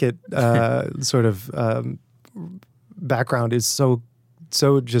Connecticut sort of background is so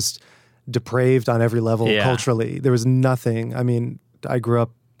just depraved on every level culturally. There was nothing. I mean, I grew up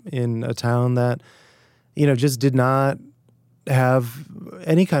in a town that, just did not have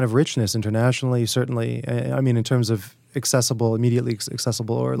any kind of richness internationally, certainly. I mean, in terms of immediately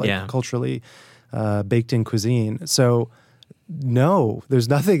accessible or culturally baked in cuisine. So no, there's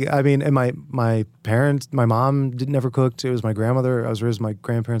nothing. I mean, and my parents, my mom never cooked. It was my grandmother. I was raised with my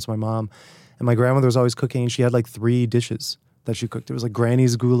grandparents, my mom. And my grandmother was always cooking. She had 3 dishes that she cooked. It was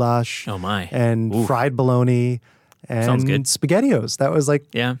Granny's goulash. Oh my. And fried bologna. And sounds good. SpaghettiOs. That was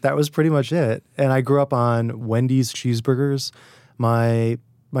that was pretty much it. And I grew up on Wendy's cheeseburgers. My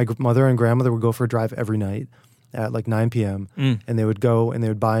mother and grandmother would go for a drive every night at 9 p.m. And they would go and they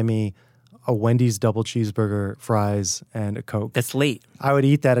would buy me a Wendy's double cheeseburger, fries, and a Coke. That's late. I would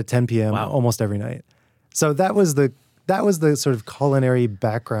eat that at 10 p.m. almost every night. So that was the sort of culinary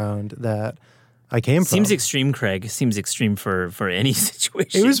background that I came from. Seems extreme, Craig. Seems extreme for any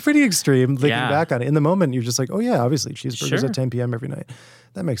situation. It was pretty extreme looking back on it. In the moment, you're just like, oh yeah, obviously cheeseburgers at 10 p.m. every night.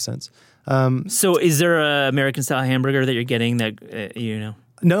 That makes sense. So is there an American-style hamburger that you're getting that,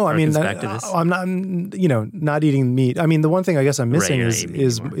 No, I mean, back to this? I'm not, not eating meat. I mean, the one thing I guess I'm missing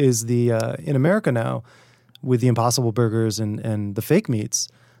is the, in America now, with the Impossible Burgers and the fake meats,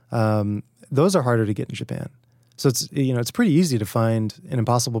 those are harder to get in Japan. So it's pretty easy to find an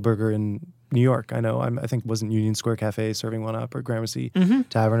Impossible Burger in New York. I know, I think wasn't Union Square Cafe serving one up, or Gramercy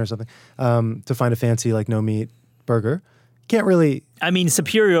Tavern or something, to find a fancy no meat burger. Can't really. I mean,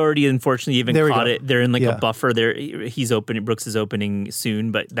 Superiority, unfortunately, even caught it. They're in a buffer. Brooks is opening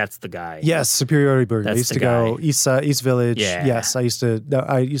soon, but that's the guy. Yes, Superiority Burger. I used to go East Village. Yeah. Yes, I used to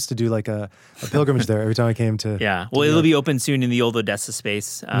do a pilgrimage there every time I came to. Yeah, well, it'll be open soon in the old Odessa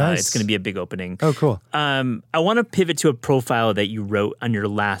space. Nice. It's going to be a big opening. Oh, cool. I want to pivot to a profile that you wrote on your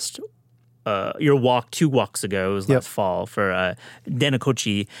last. Your walk 2 walks ago, it was last fall, for Den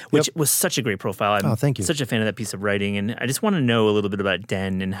Okochi, which was such a great profile. I'm thank you. Such a fan of that piece of writing, and I just want to know a little bit about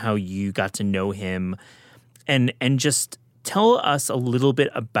Den and how you got to know him, and just tell us a little bit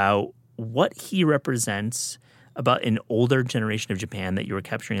about what he represents about an older generation of Japan that you were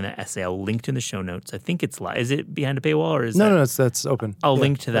capturing in that essay. I'll link to in the show notes. I think it's live. Is it behind a paywall, or is No, that's open. I'll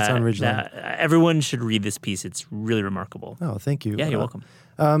link to that. That's on Ridgeline. Everyone should read this piece. It's really remarkable. Oh, thank you. Yeah, you're welcome.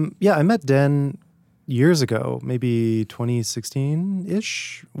 I met Den years ago, maybe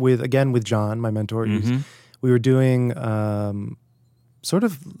 2016-ish, with John, my mentor. We were doing sort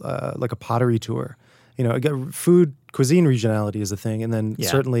of like a pottery tour. Cuisine regionality is a thing, and then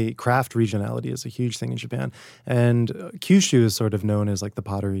certainly craft regionality is a huge thing in Japan. And Kyushu is sort of known as the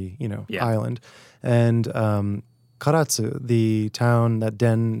pottery, island. And Karatsu, the town that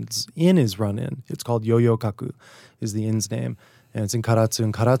Den's inn is run in, it's called Yoyokaku, is the inn's name. And it's in Karatsu,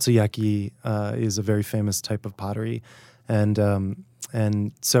 and Karatsu yaki is a very famous type of pottery. And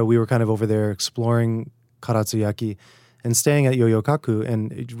so we were kind of over there exploring Karatsu yaki and staying at Yoyokaku,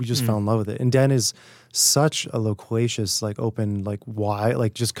 and we just fell in love with it. And Den is such a loquacious, open, why,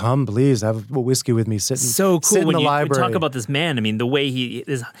 just come, please, have a whiskey with me, sit cool in when the you library. Talk about this man. I mean, the way he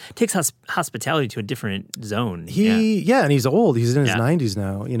takes hospitality to a different zone. And he's old. He's in his 90s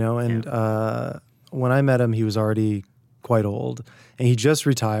now, and when I met him, he was already quite old, and he just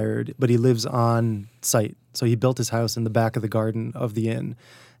retired, but he lives on site. So he built his house in the back of the garden of the inn.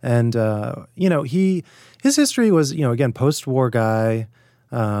 And, his history was, again, post-war guy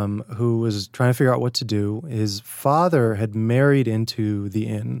who was trying to figure out what to do. His father had married into the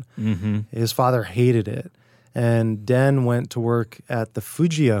inn. His father hated it. And Den went to work at the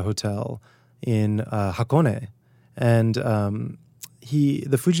Fujiya Hotel in Hakone. And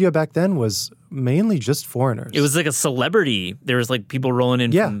the Fujiya back then was mainly just foreigners. It was like a celebrity. There was people rolling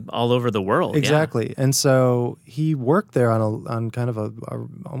in from all over the world. Exactly. Yeah. And so he worked there on kind of a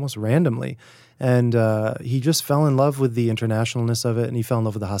almost randomly. And he just fell in love with the internationalness of it, and he fell in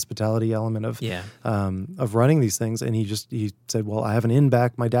love with the hospitality element of running these things. And he said, well, I have an inn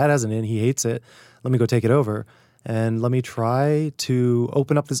back. My dad has an inn. He hates it. Let me go take it over. And let me try to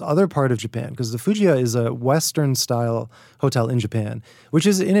open up this other part of Japan, because the Fujiya is a Western-style hotel in Japan, which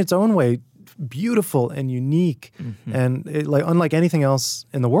is in its own way beautiful and unique, and like unlike anything else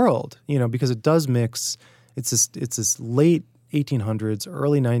in the world, because it does mix. It's this late 1800s,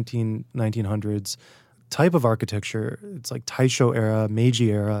 early 1900s type of architecture. It's like Taisho era,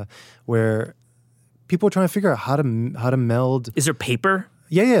 Meiji era, where people are trying to figure out how to meld. Is there paper?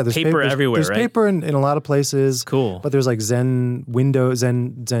 Yeah. There's paper everywhere. There's right? paper in a lot of places. Cool. But there's like Zen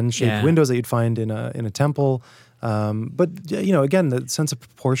shaped windows that you'd find in a temple. But again, the sense of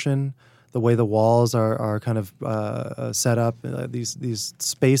proportion, the way the walls are kind of set up, these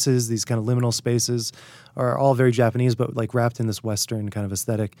spaces, these kind of liminal spaces, are all very Japanese, but like wrapped in this Western kind of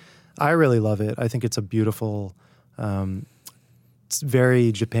aesthetic. I really love it. I think it's a beautiful, it's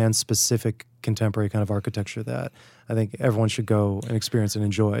very Japan-specific contemporary kind of architecture that I think everyone should go and experience and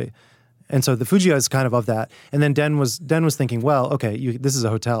enjoy. And so the Fujiya is kind of that. And then Den was thinking, well, okay, this is a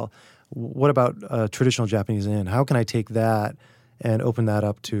hotel. What about a traditional Japanese inn? How can I take that and open that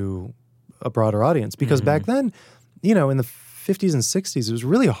up to a broader audience? Because back then, in the 50s and 60s, it was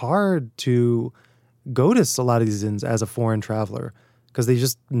really hard to go to a lot of these inns as a foreign traveler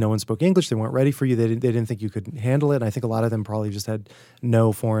because no one spoke English. They weren't ready for you. They didn't think you could handle it. And I think a lot of them probably just had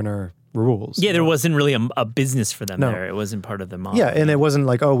no foreigner rules. Yeah, there wasn't really a business for them there. It wasn't part of the model. Yeah, and it wasn't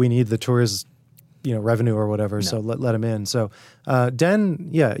like, oh, we need the tourist revenue or whatever, so let him in. So Den,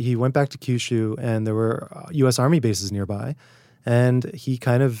 he went back to Kyushu, and there were U.S. Army bases nearby, and he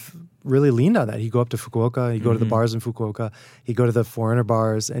kind of really leaned on that. He'd go up to Fukuoka, he'd go to the bars in Fukuoka, he'd go to the foreigner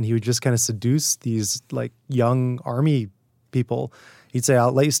bars, and he would just kind of seduce these like young Army people. He'd say,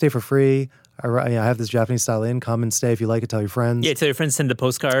 I'll let you stay for free. I have this Japanese style inn. Come and stay if you like it. Tell your friends. Yeah, tell your friends, send the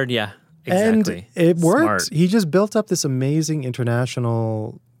postcard. Yeah, exactly. And it worked. Smart. He just built up this amazing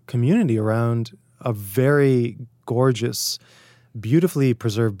international community around a very gorgeous, beautifully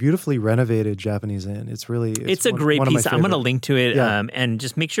preserved, beautifully renovated Japanese inn. It's a great piece. I'm going to link to it, Yeah. and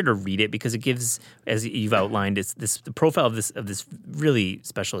just make sure to read it because it gives, as you've outlined, the profile of this really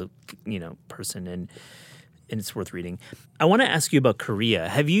special person, and it's worth reading. I want to ask you about Korea.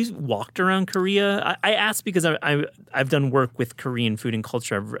 Have you walked around Korea? I ask because I've done work with Korean food and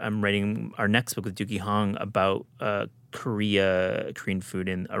culture. I'm writing our next book with Doogie Hong about Korean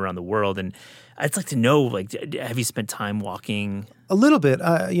food around the world, and I'd like to know, like, have you spent time walking? A little bit.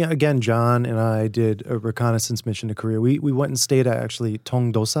 Again, John and I did a reconnaissance mission to Korea. We went and stayed at actually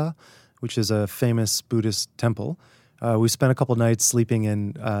Tongdosa, which is a famous Buddhist temple. We spent a couple nights sleeping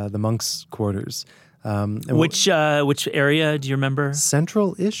in the monks' quarters. Which area do you remember?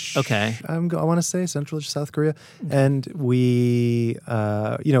 Central-ish. Okay. I want to say central-ish South Korea. And we,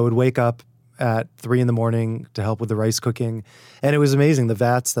 would wake up at 3 a.m. to help with the rice cooking. And it was amazing. The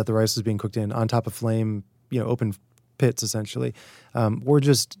vats that the rice was being cooked in on top of flame, open pits essentially, were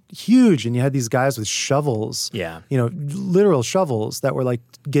just huge. And you had these guys with shovels, literal shovels that were like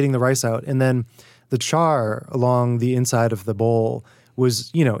getting the rice out. And then the char along the inside of the bowl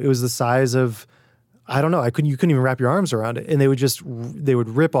was, it was the size of, I don't know. You couldn't even wrap your arms around it. And they would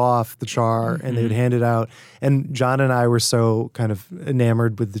rip off the char and they would hand it out. And John and I were so kind of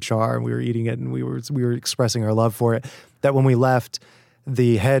enamored with the char, and we were eating it, and we were expressing our love for it, that when we left,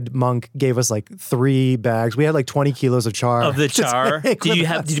 the head monk gave us like 3 bags. We had like 20 kilos of char. Of the char?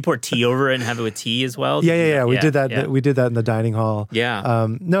 Did you pour tea over it and have it with tea as well? Yeah. We did that. Yeah. We did that in the dining hall. Yeah.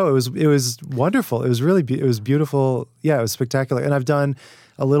 No, it was wonderful. It was really it was beautiful. Yeah, it was spectacular. And I've done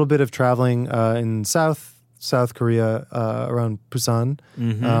a little bit of traveling in South Korea around Busan,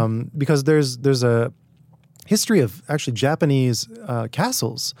 because there's a history of actually Japanese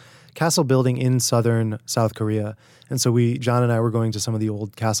castle building in southern South Korea, and so John and I were going to some of the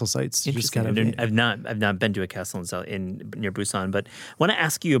old castle sites. Interesting. Just kind of, I've not been to a castle near Busan, but I want to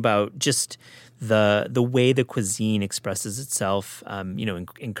ask you about just the way the cuisine expresses itself.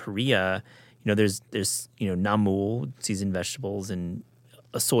 In Korea, there's namu, seasoned vegetables, and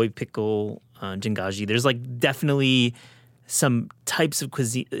a soy pickle, jingaji. There's like definitely some types of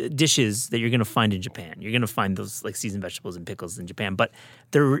cuisine dishes that you're going to find in Japan. You're going to find those like seasoned vegetables and pickles in Japan. But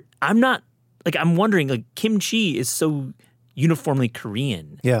I'm wondering, like, kimchi is so uniformly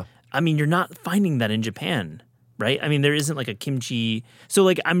Korean. Yeah. I mean, you're not finding that in Japan, right? I mean, there isn't like a kimchi. So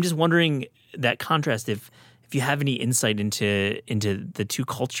like, I'm just wondering that contrast, if you have any insight into the two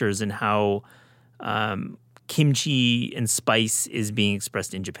cultures and how kimchi and spice is being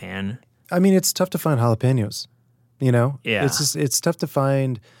expressed in Japan. I mean, it's tough to find jalapenos, Yeah. It's tough to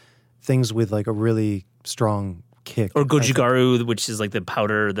find things with like a really strong kick. Or gochugaru, which is like the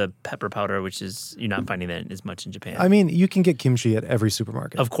pepper powder, which is, you're not finding that as much in Japan. I mean, you can get kimchi at every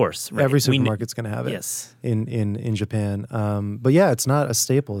supermarket. Of course. Right. Every supermarket's going to have it. Yes. In Japan. But yeah, it's not a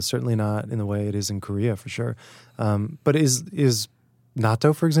staple. It's certainly not in the way it is in Korea for sure. But is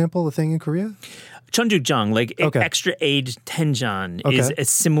natto, for example, a thing in Korea? Cheonjukjeong, like Okay. extra aged tenjan, Okay. is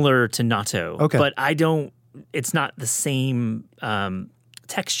similar to natto. Okay. But it's not the same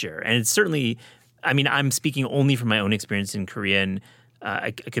texture. And it's certainly, I mean, I'm speaking only from my own experience in Korea, and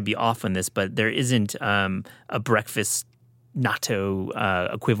I could be off on this, but there isn't a breakfast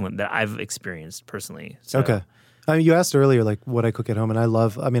natto equivalent that I've experienced personally. So. Okay. I mean, you asked earlier, like, what I cook at home, and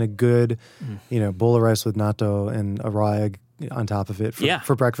a good, bowl of rice with natto and a raw egg on top of it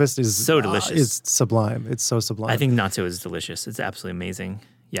for breakfast is so delicious. It's sublime. It's so sublime. I think natto is delicious. It's absolutely amazing.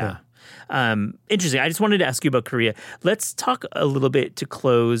 Yeah. Interesting. I just wanted to ask you about Korea. Let's talk a little bit to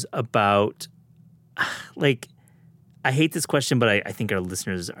close about, like, I hate this question, but I think our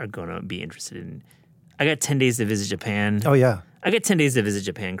listeners are going to be interested in. I got 10 days to visit Japan. Oh, yeah. I got 10 days to visit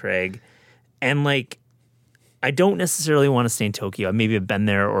Japan, Craig. And, like, I don't necessarily want to stay in Tokyo. Maybe I've been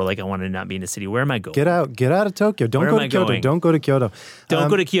there, or like I want to not be in a city. Where am I going? Get out of Tokyo. Don't Where go am to I Kyoto. going? Don't go to Kyoto. Don't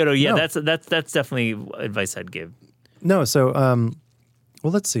go to Kyoto. Yeah, no. that's definitely advice I'd give. No, so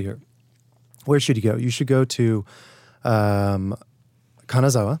well, let's see here. Where should you go? You should go to Kanazawa.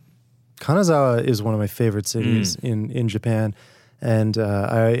 Kanazawa is one of my favorite cities in Japan, and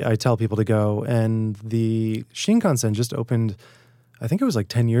I tell people to go. And the Shinkansen just opened, I think it was like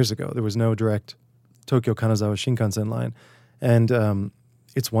 10 years ago. There was no direct Tokyo Kanazawa Shinkansen line, and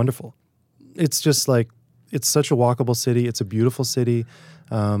it's wonderful. It's just like, it's such a walkable city. It's a beautiful city.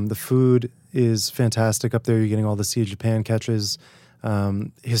 The food is fantastic up there. You're getting all the Sea of Japan catches.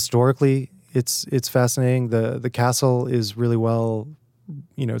 Historically, it's fascinating. The castle is really well,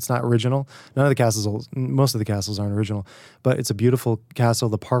 it's not original. Most of the castles aren't original, but it's a beautiful castle.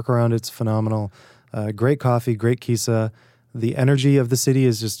 The park around it's phenomenal. Great coffee, great kisa. The energy of the city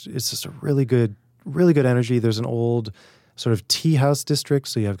it's just a really good energy. There's an old sort of tea house district,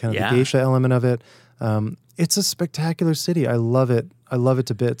 so you have kind of the geisha element of it. It's a spectacular city. I love it. I love it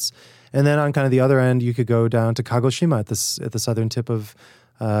to bits. And then on kind of the other end, you could go down to Kagoshima at the southern tip of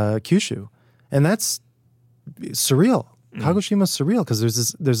Kyushu, and that's surreal. Kagoshima's surreal because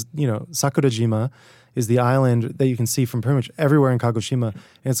there's Sakurajima is the island that you can see from pretty much everywhere in Kagoshima,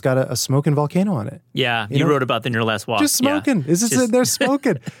 and it's got a smoking volcano on it. Yeah, you wrote about that in your last walk. Just smoking. Yeah. They're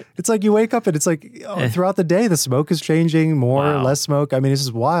smoking. It's like you wake up and it's like throughout the day the smoke is changing, more or less smoke. I mean, it's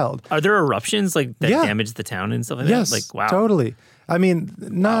just wild. Are there eruptions like that damage the town and stuff like yes, that? Like, wow. Totally. I mean,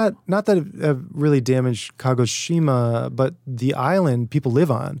 not that it really damaged Kagoshima, but the island people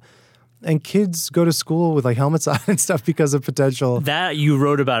live on. And kids go to school with like helmets on and stuff because of potential. That you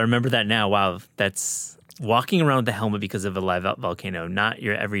wrote about. I remember that now. Wow. That's walking around with a helmet because of a live volcano, not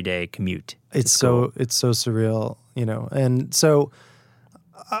your everyday commute. It's so surreal, And so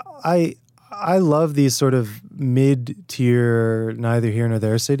I love these sort of mid-tier, neither here nor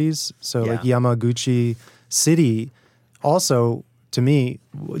there cities. So like Yamaguchi City, also to me,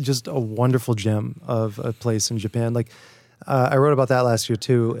 just a wonderful gem of a place in Japan. Like I wrote about that last year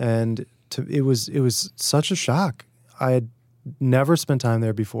too, and it was such a shock. I had never spent time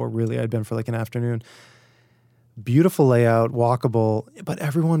there before. Really, I'd been for like an afternoon. Beautiful layout, walkable, but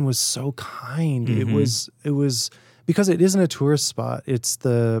everyone was so kind. Mm-hmm. It was because it isn't a tourist spot. It's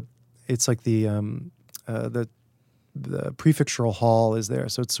like the prefectural hall is there,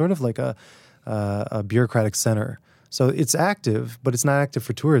 so it's sort of like a bureaucratic center. So it's active, but it's not active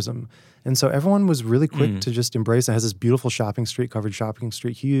for tourism. And so everyone was really quick to just embrace it. It has this beautiful shopping street, covered shopping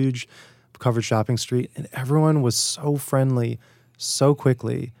street, huge covered shopping street, and everyone was so friendly so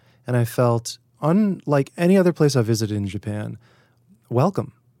quickly. And I felt, unlike any other place I visited in Japan,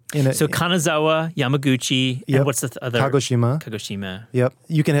 welcome. So Kanazawa, Yamaguchi, and what's the other? Kagoshima. Yep.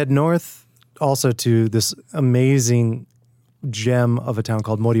 You can head north also to this amazing gem of a town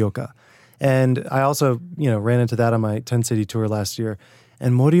called Morioka. And I also, ran into that on my 10-city tour last year.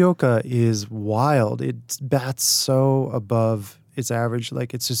 And Morioka is wild. It bats so above its average.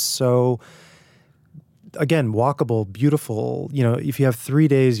 Like, it's just so, again, walkable, beautiful. If you have 3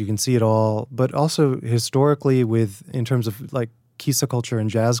 days, you can see it all. But also historically in terms of like kisa culture and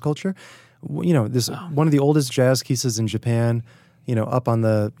jazz culture, one of the oldest jazz kisas in Japan, up on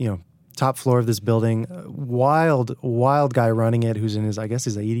the, top floor of this building, wild guy running it who's in his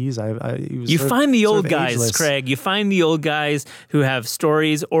 80s. You find the old guys, ageless. Craig. You find the old guys who have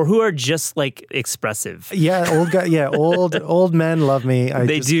stories or who are just like expressive. Yeah, old guy. Yeah, old men love me.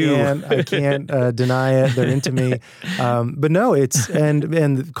 They do. I can't deny it. They're into me. But no, it's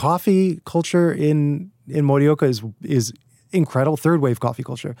and coffee culture in Morioka is incredible. Third wave coffee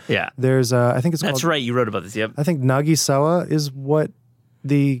culture. Yeah. There's I think it's That's called, right. You wrote about this. Yep. I think Nagisawa is what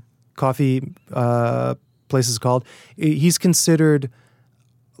the coffee place is called. He's considered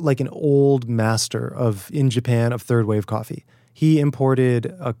like an old master in Japan of third wave coffee. he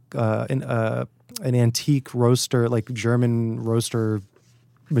imported an antique roaster, like German roaster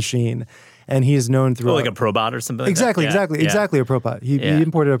machine. And he is known throughout... Oh, like a Probot or something like exactly, that? Exactly a Probot. He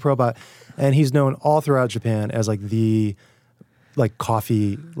imported a Probot, and he's known all throughout Japan as like the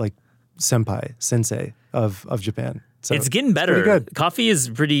coffee, like sensei of Japan. So it's getting better. Pretty good. Coffee is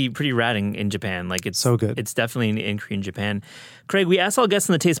pretty rad in Japan. Like it's so good. It's definitely in Korean Japan. Craig, we asked all guests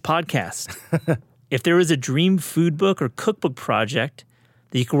on the Taste podcast if there was a dream food book or cookbook project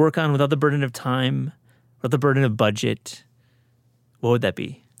that you could work on without the burden of time, without the burden of budget. What would that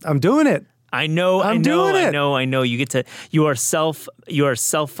be? I'm doing it. I know. You are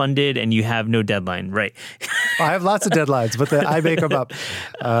self-funded and you have no deadline, right? I have lots of deadlines, but I make them up.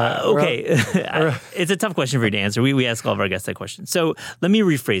 Okay. It's a tough question for you to answer. We ask all of our guests that question. So let me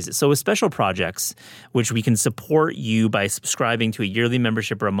rephrase it. So with special projects, which we can support you by subscribing to a yearly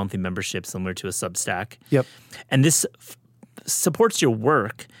membership or a monthly membership similar to a Substack. Yep. And this supports your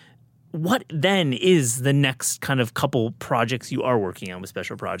work. What then is the next kind of couple projects you are working on with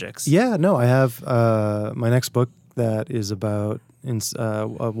special projects? Yeah, no, I have my next book that is about a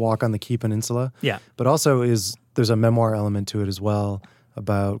walk on the Kii Peninsula. Yeah. But also there's a memoir element to it as well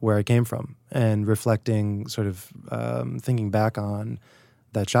about where I came from and reflecting sort of thinking back on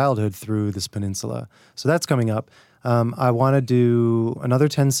that childhood through this peninsula. So that's coming up. I want to do another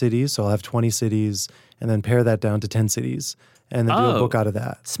 10 cities, so I'll have 20 cities and then pare that down to 10 cities. And then do a book out of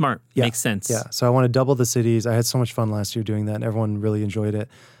that. Smart. Yeah. Makes sense. Yeah. So I want to double the cities. I had so much fun last year doing that, and everyone really enjoyed it.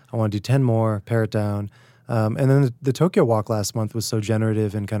 I want to do 10 more, pare it down. And then the Tokyo Walk last month was so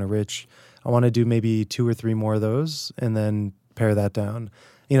generative and kind of rich. I want to do maybe 2 or 3 more of those and then pare that down.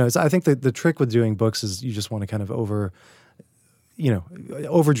 I think that the trick with doing books is you just want to kind of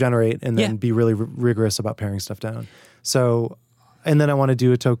over-generate and then be really rigorous about paring stuff down. So, and then I want to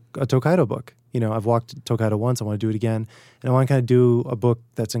do a Tokaido book. I've walked Tokaido once. I want to do it again. And I want to kind of do a book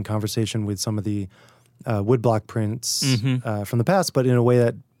that's in conversation with some of the woodblock prints from the past, but in a way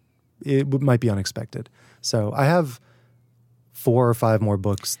that it might be unexpected. So I have 4 or 5 more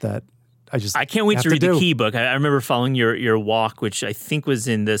books that I can't wait to read the Kii book. I remember following your walk, which I think was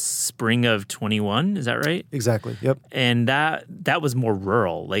in the spring of 21. Is that right? Exactly. Yep. And that was more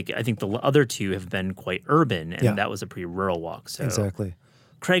rural. Like I think the other 2 have been quite urban, and that was a pretty rural walk. So. Exactly.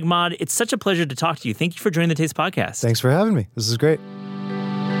 Craig Mod, it's such a pleasure to talk to you. Thank you for joining the Taste Podcast. Thanks for having me. This is great.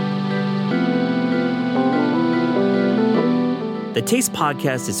 The Taste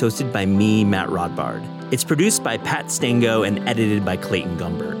Podcast is hosted by me, Matt Rodbard. It's produced by Pat Stango and edited by Clayton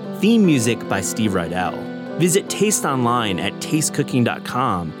Gumbert. Theme music by Steve Rydell. Visit Taste online at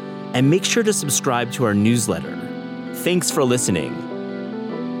tastecooking.com and make sure to subscribe to our newsletter. Thanks for listening.